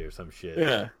basically, or some shit.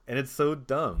 Yeah, and it's so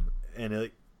dumb.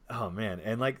 And oh man,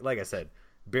 and like I said,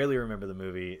 barely remember the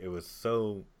movie. It was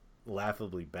so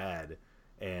laughably bad,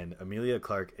 and Emilia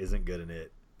Clarke isn't good in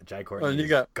it. Jai Courtney is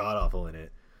god awful in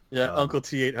it. Yeah, Uncle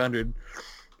T-800.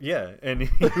 Yeah, and he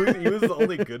was the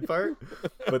only good part.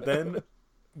 But then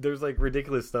there's like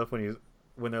ridiculous stuff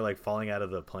when they're like falling out of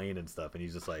the plane and stuff, and he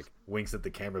just like winks at the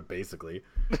camera basically.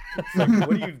 It's like,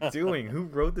 what are you doing? Who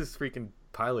wrote this freaking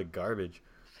pile of garbage?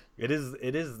 It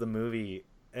is the movie.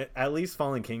 At least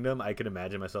Fallen Kingdom, I could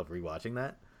imagine myself rewatching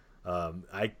that.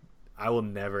 I will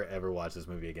never ever watch this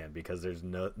movie again because there's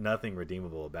nothing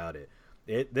redeemable about it.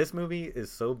 This movie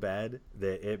is so bad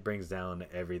that it brings down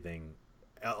everything,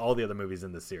 all the other movies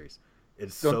in the series.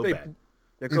 It's so bad.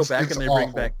 They go back and they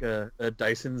bring back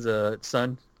Dyson's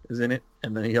son is in it,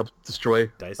 and then he helps destroy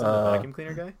Dyson, the vacuum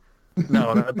cleaner guy.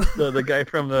 No, the guy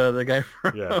from the guy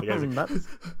from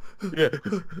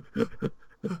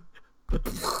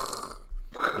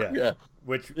yeah.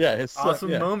 Which his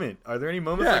awesome moment. Are there any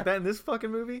moments like that in this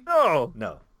fucking movie?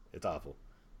 No, it's awful.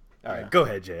 All right, go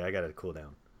ahead, Jay. I gotta cool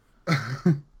down.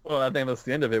 Well, I think that's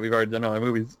the end of it. We've already done all our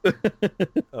movies.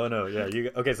 Oh no, yeah.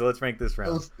 Okay, so let's rank this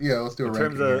round. Let's do a ranking. In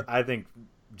terms of, I think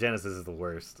Genesis is the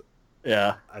worst.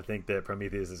 Yeah. I think that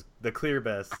Prometheus is the clear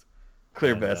best.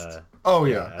 Best. Oh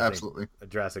yeah, absolutely.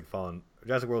 Jurassic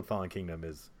World Fallen Kingdom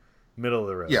is Middle of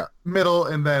the road. Yeah, middle,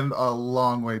 and then a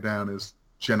long way down is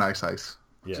Gen Ice Ice.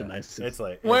 Yeah. It's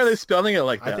like, why are they spelling it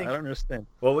like that? I don't understand.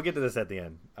 Well, we'll get to this at the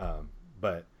end.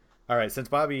 But all right, since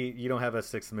Bobby, you don't have a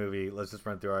sixth movie, let's just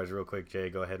run through ours real quick. Jay,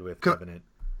 go ahead with Covenant.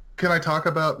 Can I talk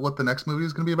about what the next movie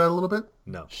is going to be about a little bit?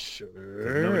 No.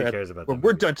 Sure. Nobody cares about that.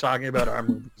 We're done talking about our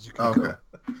movies. Okay,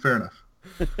 fair enough.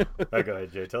 All right, go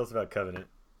ahead, Jay. Tell us about Covenant.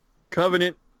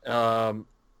 Covenant.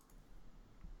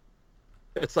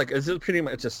 It's pretty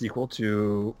much a sequel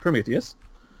to Prometheus.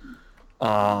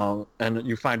 And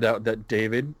you find out that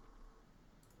David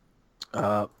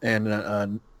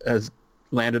has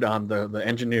landed on the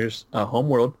engineer's home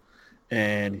world,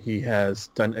 and he has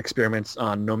done experiments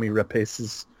on Nomi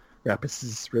Rapace's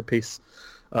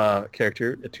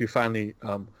character to finally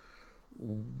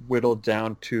whittle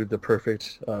down to the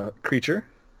perfect creature.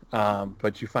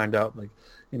 But you find out,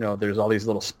 there's all these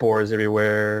little spores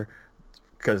everywhere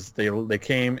because they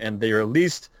came and they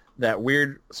released that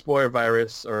weird spore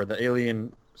virus or the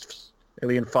alien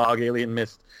fog, alien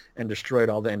mist, and destroyed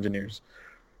all the engineers.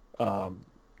 To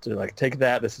take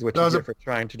that. This is what you get for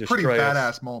trying to destroy us. Pretty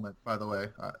badass moment, by the way.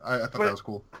 I thought that was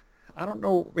cool. I don't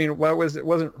know. I mean, why was it?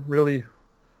 Wasn't really.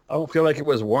 I don't feel like it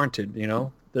was warranted.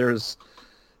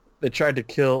 They tried to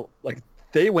kill.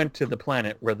 They went to the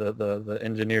planet where the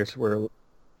engineers were,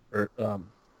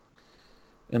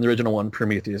 in the original one,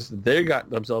 Prometheus. They got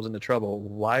themselves into trouble.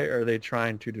 Why are they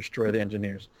trying to destroy the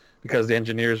engineers? Because the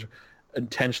engineers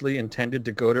intentionally intended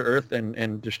to go to Earth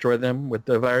and destroy them with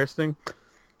the virus thing.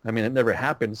 I mean, it never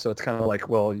happened, so it's kind of like,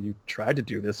 well, you tried to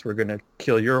do this. We're going to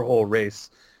kill your whole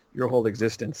race, your whole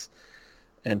existence,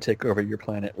 and take over your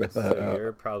planet with... So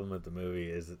your problem with the movie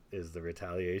is the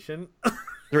retaliation?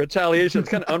 The retaliation. It's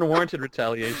kind of unwarranted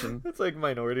retaliation. It's like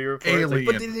Minority Report. Alien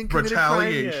but they didn't commit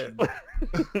retaliation.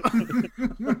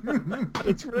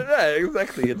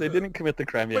 Exactly. They didn't commit the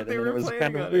crime yet. But they were it was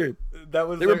kind of on weird. That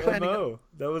was their MO.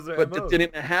 That was their MO. But it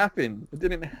didn't happen. It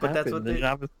didn't happen. But that's what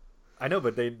I know,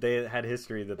 but they had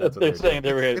history that's what they're saying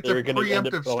they were going to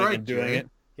end up going and doing it.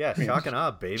 Yeah, shock and awe,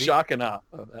 baby. Shock and awe.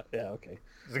 Oh, yeah, okay.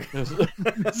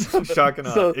 Shock and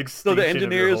awe. So the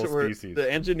engineers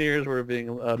were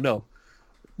being no.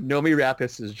 Nomi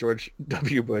Rapace is George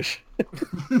W. Bush.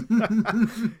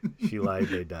 She lied.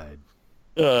 They died.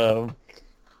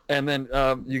 And then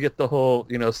you get the whole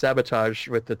sabotage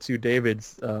with the two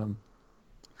Davids.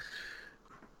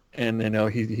 And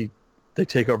they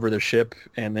take over their ship,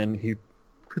 and then he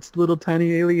puts little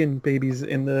tiny alien babies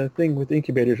in the thing with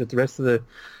incubators with the rest of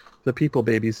the people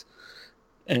babies,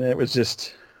 and it was a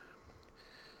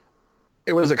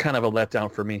kind of a letdown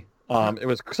for me. It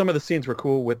was, some of the scenes were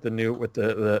cool with is it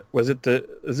the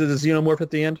xenomorph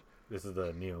at the end? This is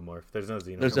the neomorph. There's no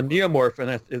xenomorph. There's a neomorph, and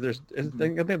I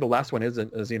think the last one is a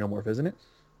xenomorph, isn't it?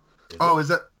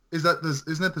 Isn't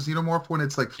it the xenomorph when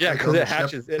it's like because it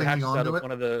hatches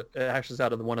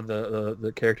out of one of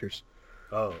the characters.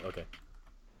 Oh, okay.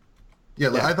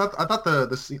 Yeah, I thought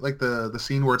the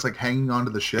scene where it's like hanging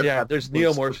onto the ship. Yeah, there's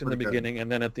neomorphs in the beginning,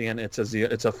 and then at the end it's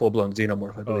a full blown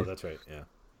xenomorph, I believe. Oh, that's right. Yeah.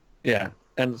 Yeah,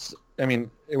 and I mean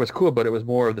it was cool, but it was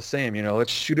more of the same.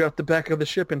 Let's shoot out the back of the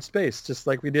ship in space, just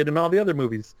like we did in all the other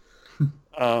movies.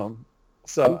 So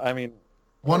I mean,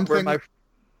 one thing.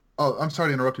 Oh, I'm sorry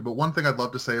to interrupt you, but one thing I'd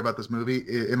love to say about this movie,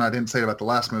 and I didn't say about the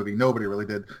last movie, nobody really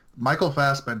did. Michael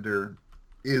Fassbender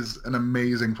is an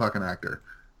amazing fucking actor.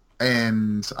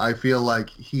 And I feel like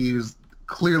he's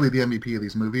clearly the MVP of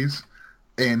these movies.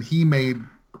 And he made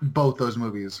both those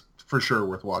movies for sure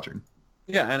worth watching.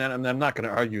 Yeah, and I'm not going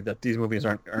to argue that these movies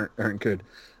aren't good.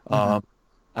 I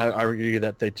argue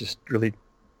that they just really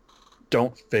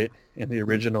don't fit in the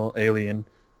original Alien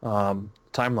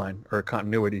timeline or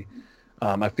continuity.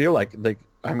 I feel like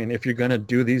if you're gonna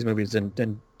do these movies,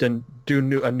 then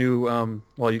do a new.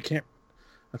 Well, you can't.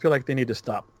 I feel like they need to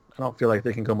stop. I don't feel like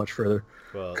they can go much further.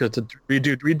 Because to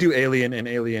redo Alien and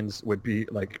Aliens would be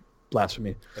like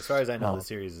blasphemy. As far as I know, the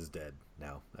series is dead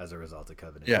now as a result of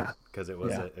Covenant. Yeah, because it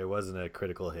wasn't a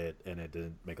critical hit and it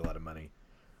didn't make a lot of money.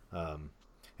 And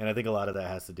I think a lot of that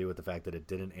has to do with the fact that it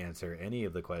didn't answer any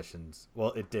of the questions.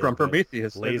 Well, it did from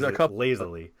Prometheus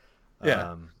lazily.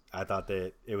 Yeah. I thought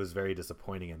that it was very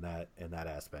disappointing in that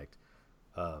aspect.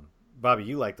 Bobby,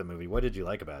 you liked the movie. What did you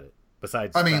like about it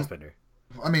besides Fassbender?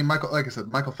 I mean, like I said,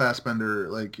 Michael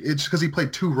Fassbender, it's because he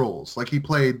played two roles. Like, he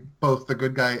played both the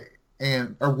good guy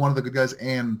or one of the good guys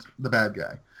and the bad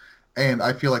guy. And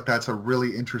I feel like that's a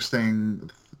really interesting,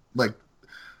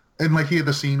 and he had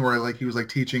the scene where he was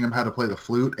teaching him how to play the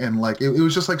flute, and it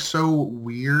was just so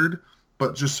weird,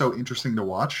 but just so interesting to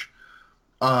watch.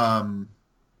 I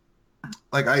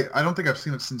don't think I've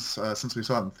seen it since we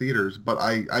saw it in theaters, but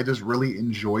I just really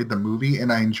enjoyed the movie,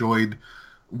 and I enjoyed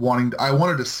I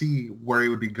wanted to see where he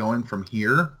would be going from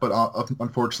here, but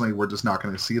unfortunately, we're just not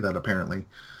going to see that apparently.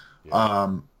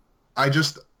 Yeah. I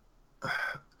just,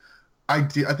 I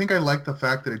think I like the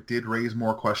fact that it did raise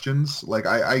more questions. Like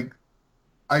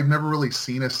I've never really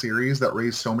seen a series that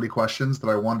raised so many questions that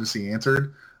I wanted to see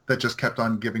answered that just kept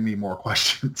on giving me more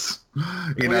questions.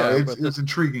 It was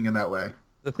intriguing in that way.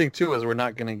 The thing too is we're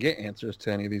not going to get answers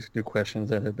to any of these new questions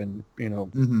that have been,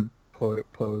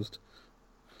 posed.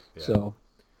 Yeah. So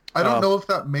I don't know if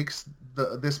that makes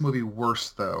this movie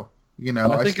worse though.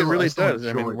 I think it really does.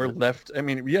 I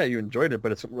mean, you enjoyed it,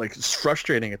 but it's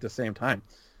frustrating at the same time.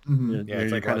 Mm-hmm. Yeah,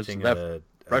 it's like watching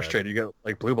frustrated. You get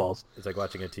like blue balls. It's like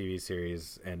watching a TV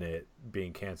series and it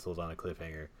being canceled on a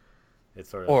cliffhanger. It's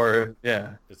sort of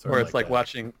it's like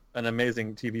watching an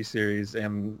amazing TV series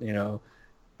and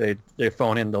they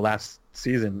phone in the last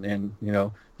season and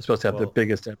they're supposed to have the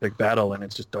biggest epic battle and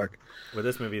it's just dark. With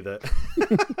this movie,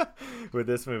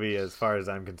 as far as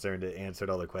I'm concerned, it answered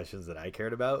all the questions that I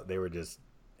cared about. They were just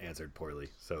answered poorly,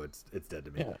 so it's dead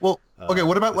to me. Yeah. Well, okay,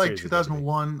 what about like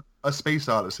 2001 A Space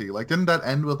Odyssey? Like, didn't that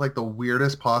end with like the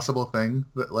weirdest possible thing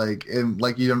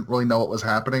that you didn't really know what was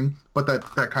happening, but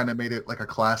that kind of made it like a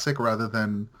classic rather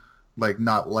than like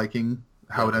not liking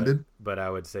how it ended? But I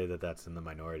would say that that's in the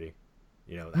minority.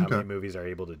 How many movies are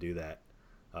able to do that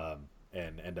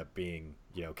and end up being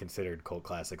considered cult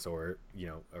classics or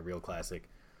a real classic?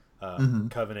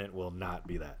 Covenant will not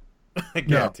be that. I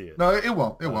guarantee it. No, it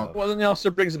won't. It won't. Well, then it also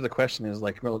brings up the question is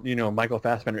Michael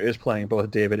Fassbender is playing both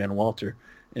David and Walter,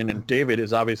 and then David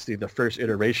is obviously the first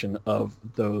iteration of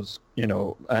those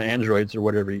androids or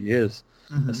whatever he is,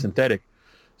 a synthetic.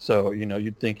 So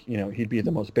you'd think he'd be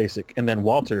the most basic, and then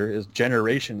Walter is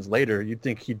generations later. You'd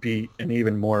think he'd be an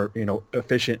even more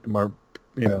efficient, more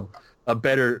a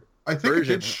better. I think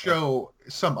version. It did show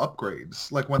some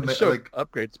upgrades, like when they showed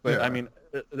upgrades, but I mean,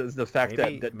 the fact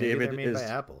that David made is by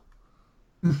Apple.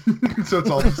 So it's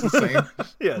all just the same.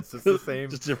 Yeah, it's just the same.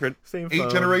 Just different. Same phone.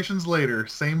 8 generations later,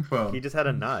 same phone. He just had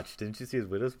a notch. Didn't you see his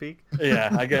widow's peak?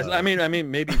 Yeah, I guess. I mean,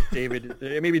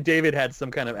 maybe David had some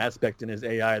kind of aspect in his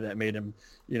AI that made him,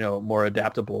 more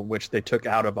adaptable, which they took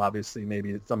out of obviously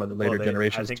maybe some of the later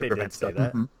generations. I think to they prevent did say stuff.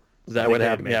 that. Mm-hmm. Is that what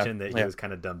happened? Mentioned that he was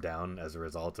kind of dumbed down as a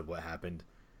result of what happened.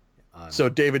 So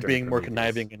David being more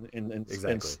conniving and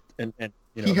exactly. and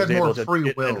he had more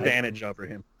free will advantage over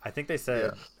him. I think they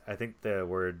said. I think the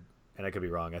word, and I could be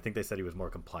wrong. I think they said he was more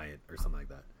compliant or something like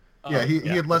that. Yeah, he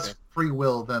had less free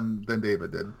will than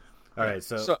David did. All right,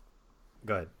 so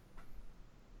go ahead.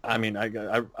 I mean,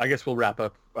 I guess we'll wrap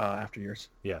up after yours.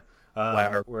 Yeah,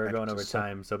 we're going over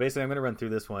time. So basically, I'm going to run through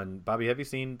this one. Bobby, have you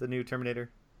seen the new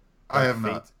Terminator? I have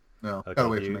not. No, okay. Gotta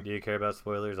wait for me. Do you care about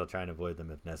spoilers? I'll try and avoid them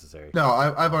if necessary. No,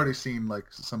 I've already seen like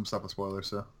some stuff with spoilers,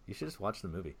 so you should just watch the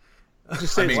movie.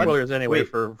 Just say spoilers anyway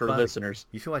for listeners.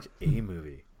 You should watch a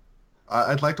movie.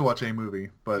 I'd like to watch a movie,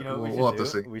 but we'll have to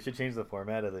see. We should change the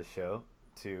format of the show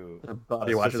to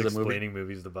Bobby watches explaining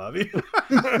movies to Bobby.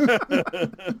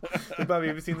 Hey, Bobby,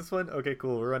 have you seen this one? Okay,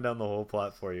 cool. We'll run down the whole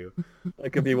plot for you.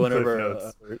 That could be one of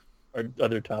our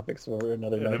other topics for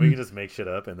another night. And then we can just make shit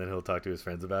up, and then he'll talk to his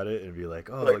friends about it and be like,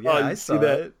 I saw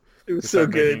that. It was so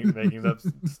good. Making up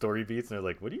story beats, and they're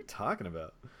like, what are you talking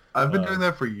about? I've been doing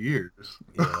that for years.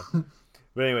 Yeah.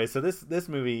 But anyway, so this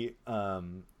movie,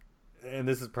 and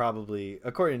this is probably,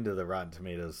 according to the Rotten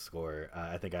Tomatoes score,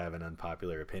 I think I have an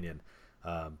unpopular opinion.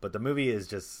 But the movie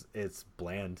is it's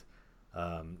bland.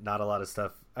 Not a lot of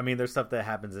stuff. I mean, there's stuff that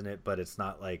happens in it, but it's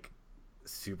not like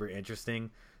super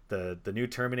interesting. The new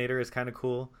Terminator is kind of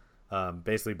cool.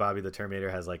 Basically, Bobby the Terminator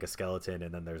has like a skeleton,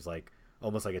 and then there's like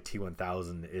almost like a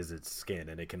T-1000 is its skin,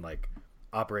 and it can like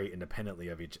operate independently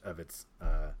of its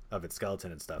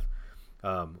skeleton and stuff,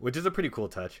 which is a pretty cool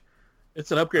touch.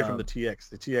 It's an upgrade from the TX.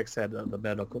 The TX had the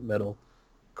metal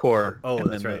core. Oh,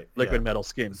 that's right. Liquid metal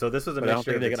skin. So this was a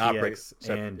mixture of the TX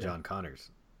and John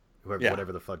Connor's,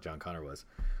 whatever the fuck John Connor was.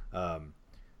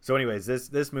 So anyways,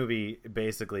 this movie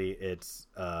basically it's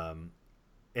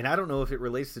and I don't know if it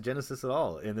relates to Genesis at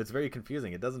all, and it's very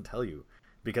confusing. It doesn't tell you,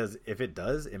 because if it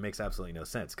does, it makes absolutely no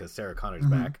sense, because Sarah Connor's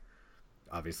back,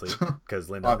 obviously, because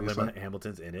Linda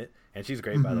Hamilton's in it, and she's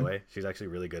great, by the way. She's actually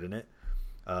really good in it.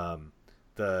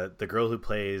 The girl who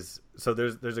plays, so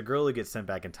there's a girl who gets sent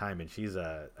back in time, and she's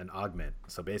an augment.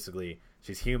 So basically,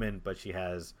 she's human, but she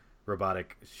has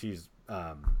robotic. She's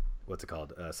what's it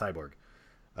called? Cyborg.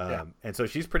 And so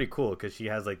she's pretty cool, because she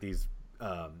has like these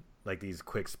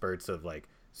quick spurts of like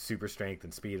super strength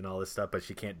and speed and all this stuff, but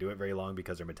she can't do it very long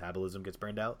because her metabolism gets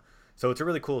burned out. So it's a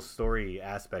really cool story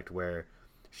aspect where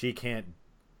she can't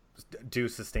do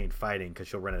sustained fighting because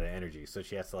she'll run out of energy. So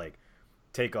she has to like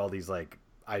take all these like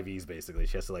IVs basically.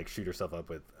 She has to like shoot herself up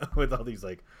with with all these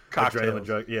like Cocktails. adrenaline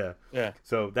drugs. Yeah. Yeah.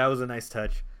 So that was a nice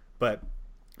touch, but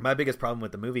my biggest problem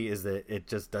with the movie is that it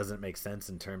just doesn't make sense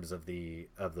in terms of the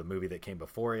movie that came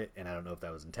before it, and I don't know if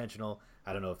that was intentional.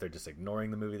 I don't know if they're just ignoring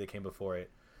the movie that came before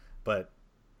it. But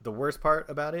the worst part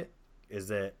about it is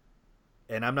that,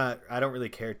 and I don't really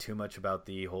care too much about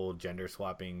the whole gender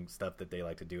swapping stuff that they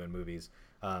like to do in movies.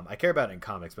 I care about it in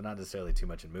comics, but not necessarily too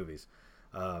much in movies.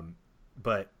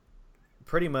 But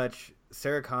pretty much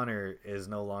Sarah Connor is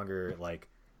no longer like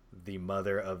the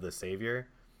mother of the savior.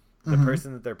 The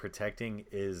person that they're protecting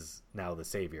is now the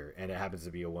savior, and it happens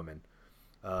to be a woman.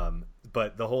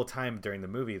 But the whole time during the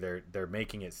movie, they're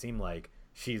making it seem like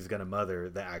she's gonna mother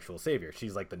the actual savior.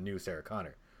 She's like the new Sarah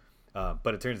Connor.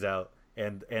 But it turns out,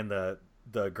 and the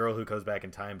girl who goes back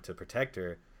in time to protect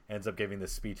her ends up giving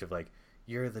this speech of like,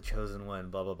 "You're the chosen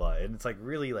one," blah blah blah, and it's like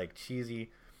really like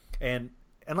cheesy. And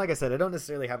like I said, I don't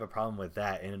necessarily have a problem with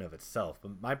that in and of itself.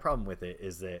 But my problem with it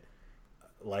is that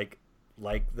like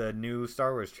the new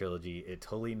Star Wars trilogy, it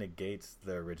totally negates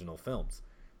the original films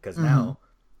because now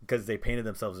they painted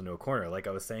themselves into a corner. Like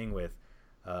I was saying with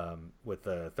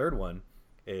the third one,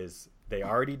 is they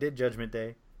already did Judgment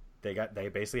Day. They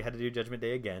basically had to do Judgment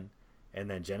Day again, and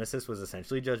then Genesis was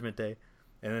essentially Judgment Day,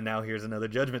 and then now here's another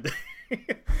Judgment Day.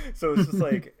 So it's just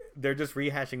like they're just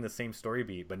rehashing the same story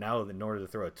beat, but now in order to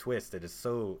throw a twist that is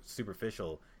so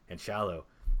superficial and shallow,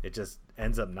 it just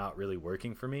ends up not really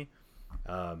working for me.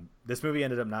 This movie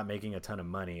ended up not making a ton of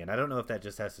money, and I don't know if that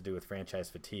just has to do with franchise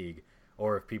fatigue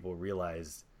or if people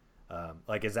realize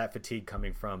like, is that fatigue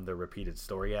coming from the repeated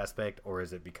story aspect, or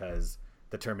is it because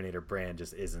the Terminator brand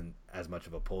just isn't as much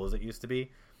of a pull as it used to be?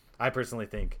 I personally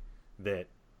think that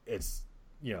it's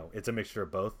a mixture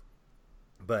of both.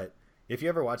 But if you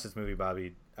ever watch this movie,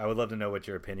 Bobby, I would love to know what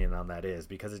your opinion on that is,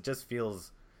 because it just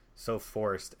feels so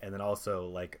forced, and then also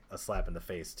like a slap in the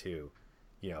face to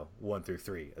 1 through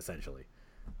 3 essentially.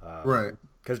 Right.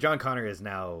 Because John Connor is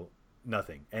now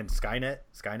nothing, and Skynet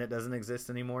doesn't exist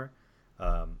anymore.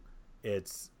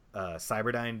 It's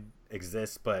Cyberdyne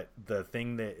exists, but the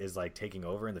thing that is like taking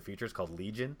over in the future is called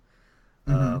Legion.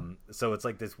 So it's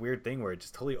like this weird thing where it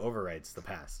just totally overwrites the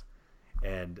past,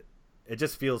 and it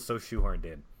just feels so shoehorned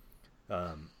in.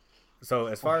 So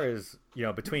as far as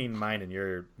between mine and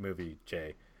your movie,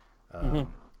 Jay,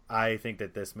 I think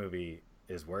that this movie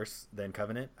is worse than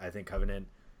Covenant. I think Covenant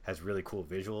has really cool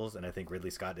visuals, and I think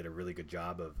Ridley Scott did a really good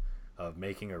job of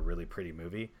making a really pretty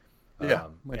movie.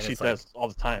 Which he does all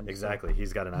the time. Exactly, so.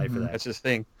 He's got an eye for that. That's his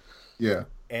thing. Yeah,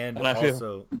 and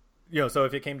also, so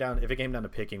if it came down to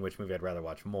picking which movie I'd rather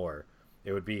watch more,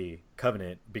 it would be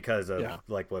Covenant, because of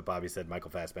like what Bobby said,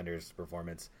 Michael Fassbender's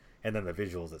performance, and then the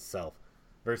visuals itself.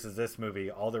 Versus this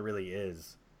movie, all there really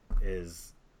is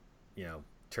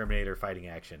Terminator fighting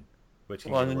action, which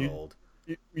can get a little old.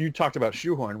 You talked about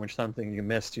shoehorn, which something you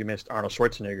missed. You missed Arnold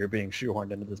Schwarzenegger being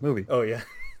shoehorned into this movie. Oh yeah.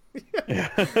 Yeah.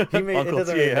 He made, it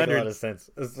doesn't really make a lot of sense.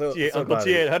 Uncle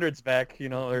T-800's back,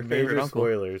 their favorite uncle.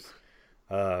 Spoilers.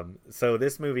 So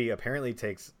this movie apparently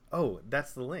takes... Oh,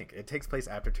 that's the link. It takes place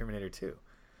after Terminator 2.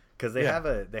 Because they have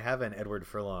an Edward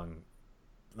Furlong,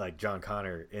 like John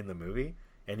Connor, in the movie,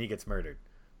 and he gets murdered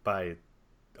by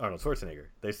Arnold Schwarzenegger.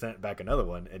 They sent back another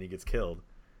one, and he gets killed.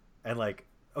 And like,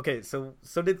 okay, so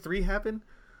did 3 happen?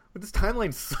 But this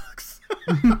timeline sucks.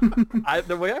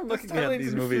 The way I'm looking at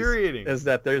these movies is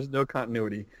that there's no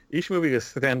continuity. Each movie is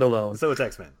standalone. So it's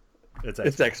X-Men.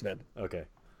 It's X-Men. Okay,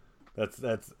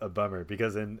 that's a bummer,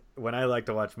 because when I like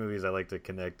to watch movies, I like to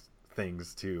connect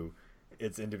things to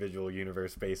its individual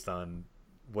universe based on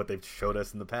what they've showed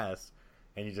us in the past,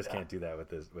 and you just can't do that with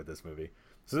this movie.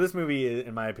 So this movie,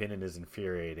 in my opinion, is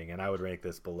infuriating, and I would rank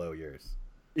this below yours.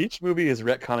 Each movie is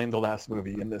retconning the last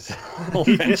movie in this whole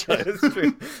franchise. That's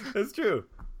true. That's true.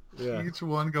 Yeah. Each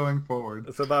one going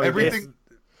forward. So Bobby, based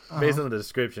on the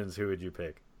descriptions, who would you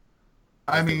pick?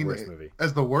 As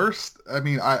the worst,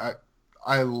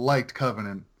 I liked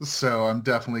Covenant, so I'm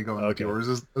definitely going with yours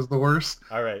as the worst.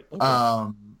 All right.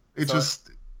 Okay.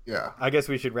 I guess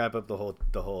we should wrap up the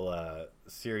whole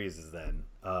series then.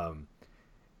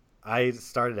 I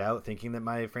started out thinking that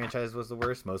my franchise was the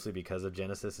worst, mostly because of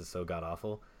Genesis is so god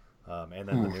awful, and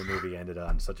then the new movie ended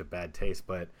on such a bad taste.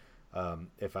 But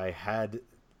if I had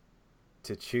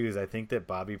to choose, I think that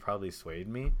Bobby probably swayed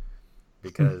me,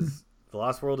 because The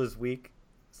Lost World is weak.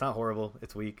 It's not horrible.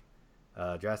 It's weak.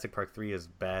 Jurassic Park 3 is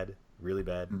bad, really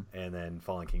bad, and then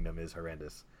Fallen Kingdom is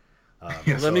horrendous.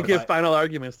 Let me give final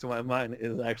arguments to why mine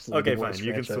is actually the worst fine.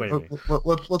 You franchise. can sway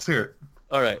me. Let's hear it.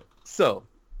 All right. So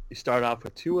you start off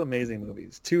with 2 amazing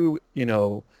movies, 2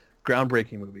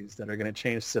 groundbreaking movies that are going to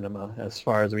change cinema as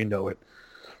far as we know it,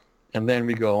 and then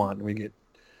we go on. We get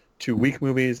 2 weak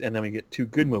movies, and then we get 2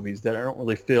 good movies that I don't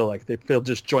really feel like they feel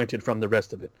disjointed from the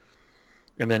rest of it.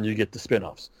 And then you get the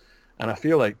spin-offs. And I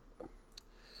feel like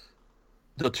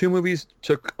the 2 movies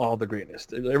took all the greatness.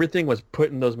 Everything was put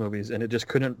in those movies, and it just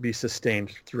couldn't be sustained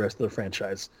through the rest of the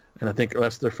franchise. And I think the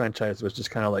rest of the franchise was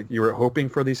just kind of like you were hoping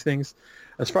for these things.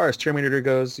 As far as Terminator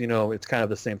goes, it's kind of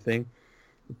the same thing,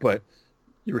 but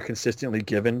you were consistently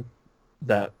given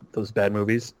those bad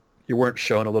movies. You weren't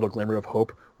shown a little glimmer of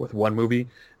hope with one movie,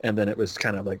 and then it was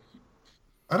kind of like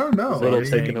I don't know. a little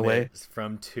taken away.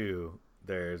 From 2,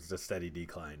 there's a steady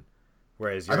decline,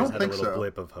 whereas I yours don't had a think little so.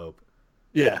 blip of hope.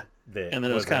 Yeah, that and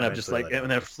then it was kind of just like, and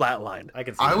then it flatlined. I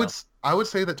can see I that. would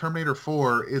say that Terminator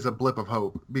 4 is a blip of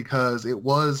hope because it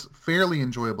was fairly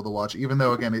enjoyable to watch, even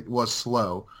though again it was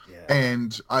slow,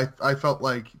 and I felt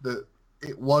like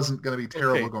it wasn't going to be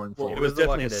terrible going forward. It was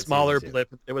definitely a smaller season 2.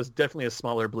 blip. It was definitely a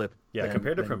smaller blip. Yeah,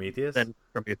 compared to Prometheus.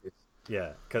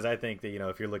 Yeah, because I think that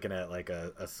if you're looking at like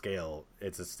a scale,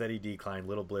 it's a steady decline,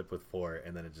 little blip with 4,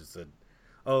 and then it just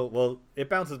it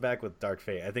bounces back with Dark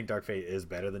Fate. I think Dark Fate is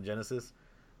better than Genesis,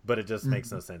 but it just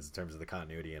makes no sense in terms of the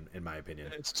continuity, in my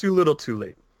opinion. It's too little, too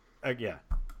late. Yeah.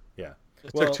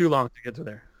 It took too long to get to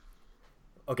there.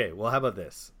 Okay, well, how about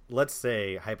this? Let's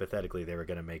say hypothetically they were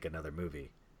going to make another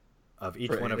movie of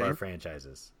each one of our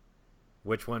franchises.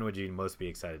 Which one would you most be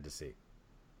excited to see?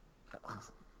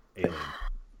 Alien.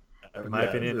 In my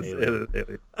opinion,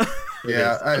 Alien.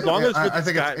 Yeah, as long as I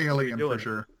think Scott, it's Alien for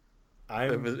sure.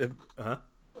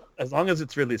 As long as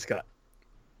it's Ridley Scott,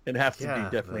 it has to be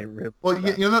definitely Ridley. Well,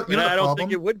 Scott. I don't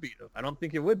think it would be. Though. I don't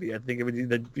think it would be. I think it would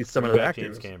either be some of the actors.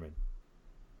 James Cameron.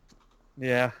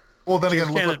 Yeah. Well, then James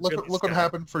again, Cameron, look what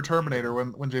happened for Terminator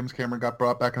when James Cameron got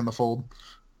brought back in the fold.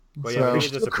 Well, So-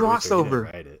 he's just a producer, he didn't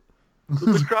write it. The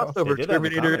crossover They did that in the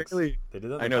Terminator. comics. Alien. They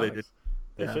did that in the I know comics. they did.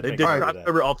 They Yeah, should they make did a movie of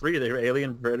crossover all 3. They were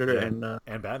Alien, Predator, and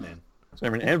Batman.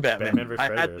 And Batman. Batman vs.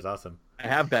 Predator is awesome. I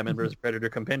have Batman vs. Predator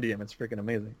Compendium. It's freaking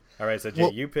amazing. All right, so Jay,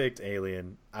 you picked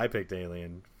Alien. I picked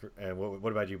Alien. And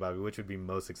what about you, Bobby? Which would be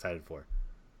most excited for?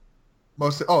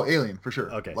 Alien for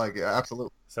sure. Okay. Like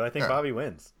absolutely. So I think Yeah. Bobby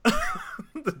wins.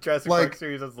 The Jurassic Park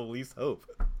series has the least hope.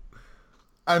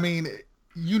 I mean,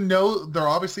 they're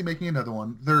obviously making another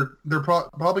one. They're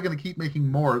probably going to keep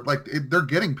making more. Like they're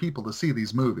getting people to see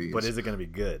these movies. But is it going to be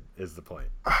good? Is the point?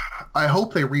 I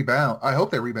hope they rebound.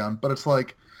 But it's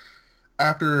like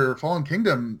after Fallen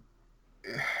Kingdom,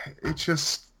 it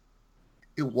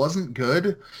wasn't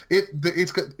good.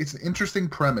 It's an interesting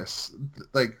premise.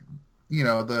 Like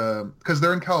because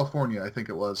they're in California, I think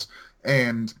it was,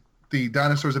 and the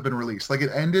dinosaurs have been released. Like it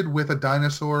ended with a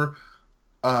dinosaur,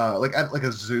 like at like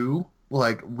a zoo,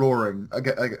 like roaring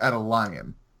at a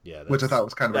lion. Yeah, which I thought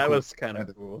was kind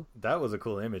of cool. That was a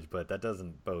cool image, but that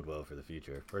doesn't bode well for the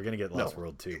future. We're gonna get Lost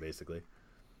World 2, basically.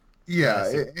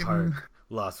 Yeah,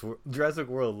 Jurassic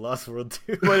World, Lost World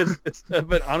 2.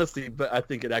 But honestly, I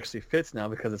think it actually fits now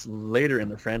because it's later in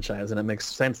the franchise, and it makes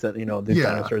sense that these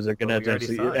dinosaurs are gonna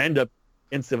eventually end up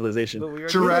in civilization.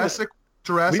 Jurassic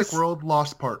World,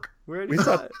 Lost Park. We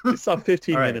saw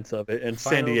 15 minutes of it in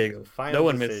San Diego. No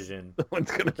one decision. No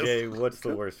one's gonna. Jay, what's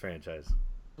the worst franchise?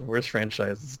 The worst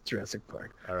franchise is Jurassic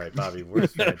Park. All right, Bobby,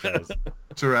 worst franchise.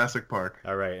 Jurassic Park.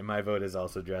 All right, and my vote is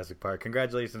also Jurassic Park.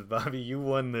 Congratulations, Bobby. You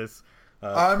won this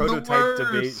prototype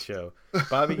debate show.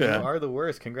 Bobby, you are the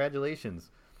worst. Congratulations.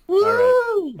 Woo! All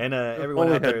right. And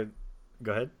everyone out there,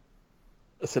 go ahead.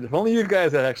 I said, if only you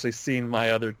guys had actually seen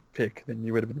my other pick, then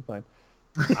you would have been fine.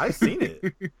 I've seen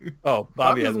it. Oh,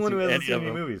 Bobby is the one who hasn't seen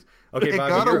any movies. Okay, it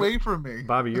Bobby, got away from me.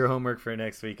 Bobby, your homework for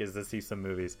next week is to see some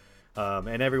movies.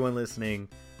 And everyone listening,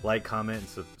 like, comment,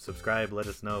 and subscribe. Let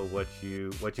us know what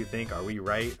you think. Are we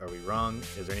right? Are we wrong?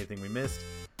 Is there anything we missed?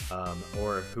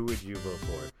 Or who would you vote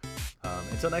for?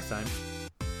 Until next time,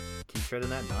 keep shredding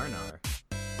that nar.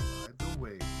 By the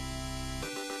way.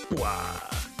 Wow.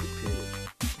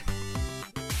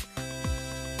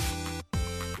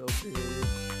 So big.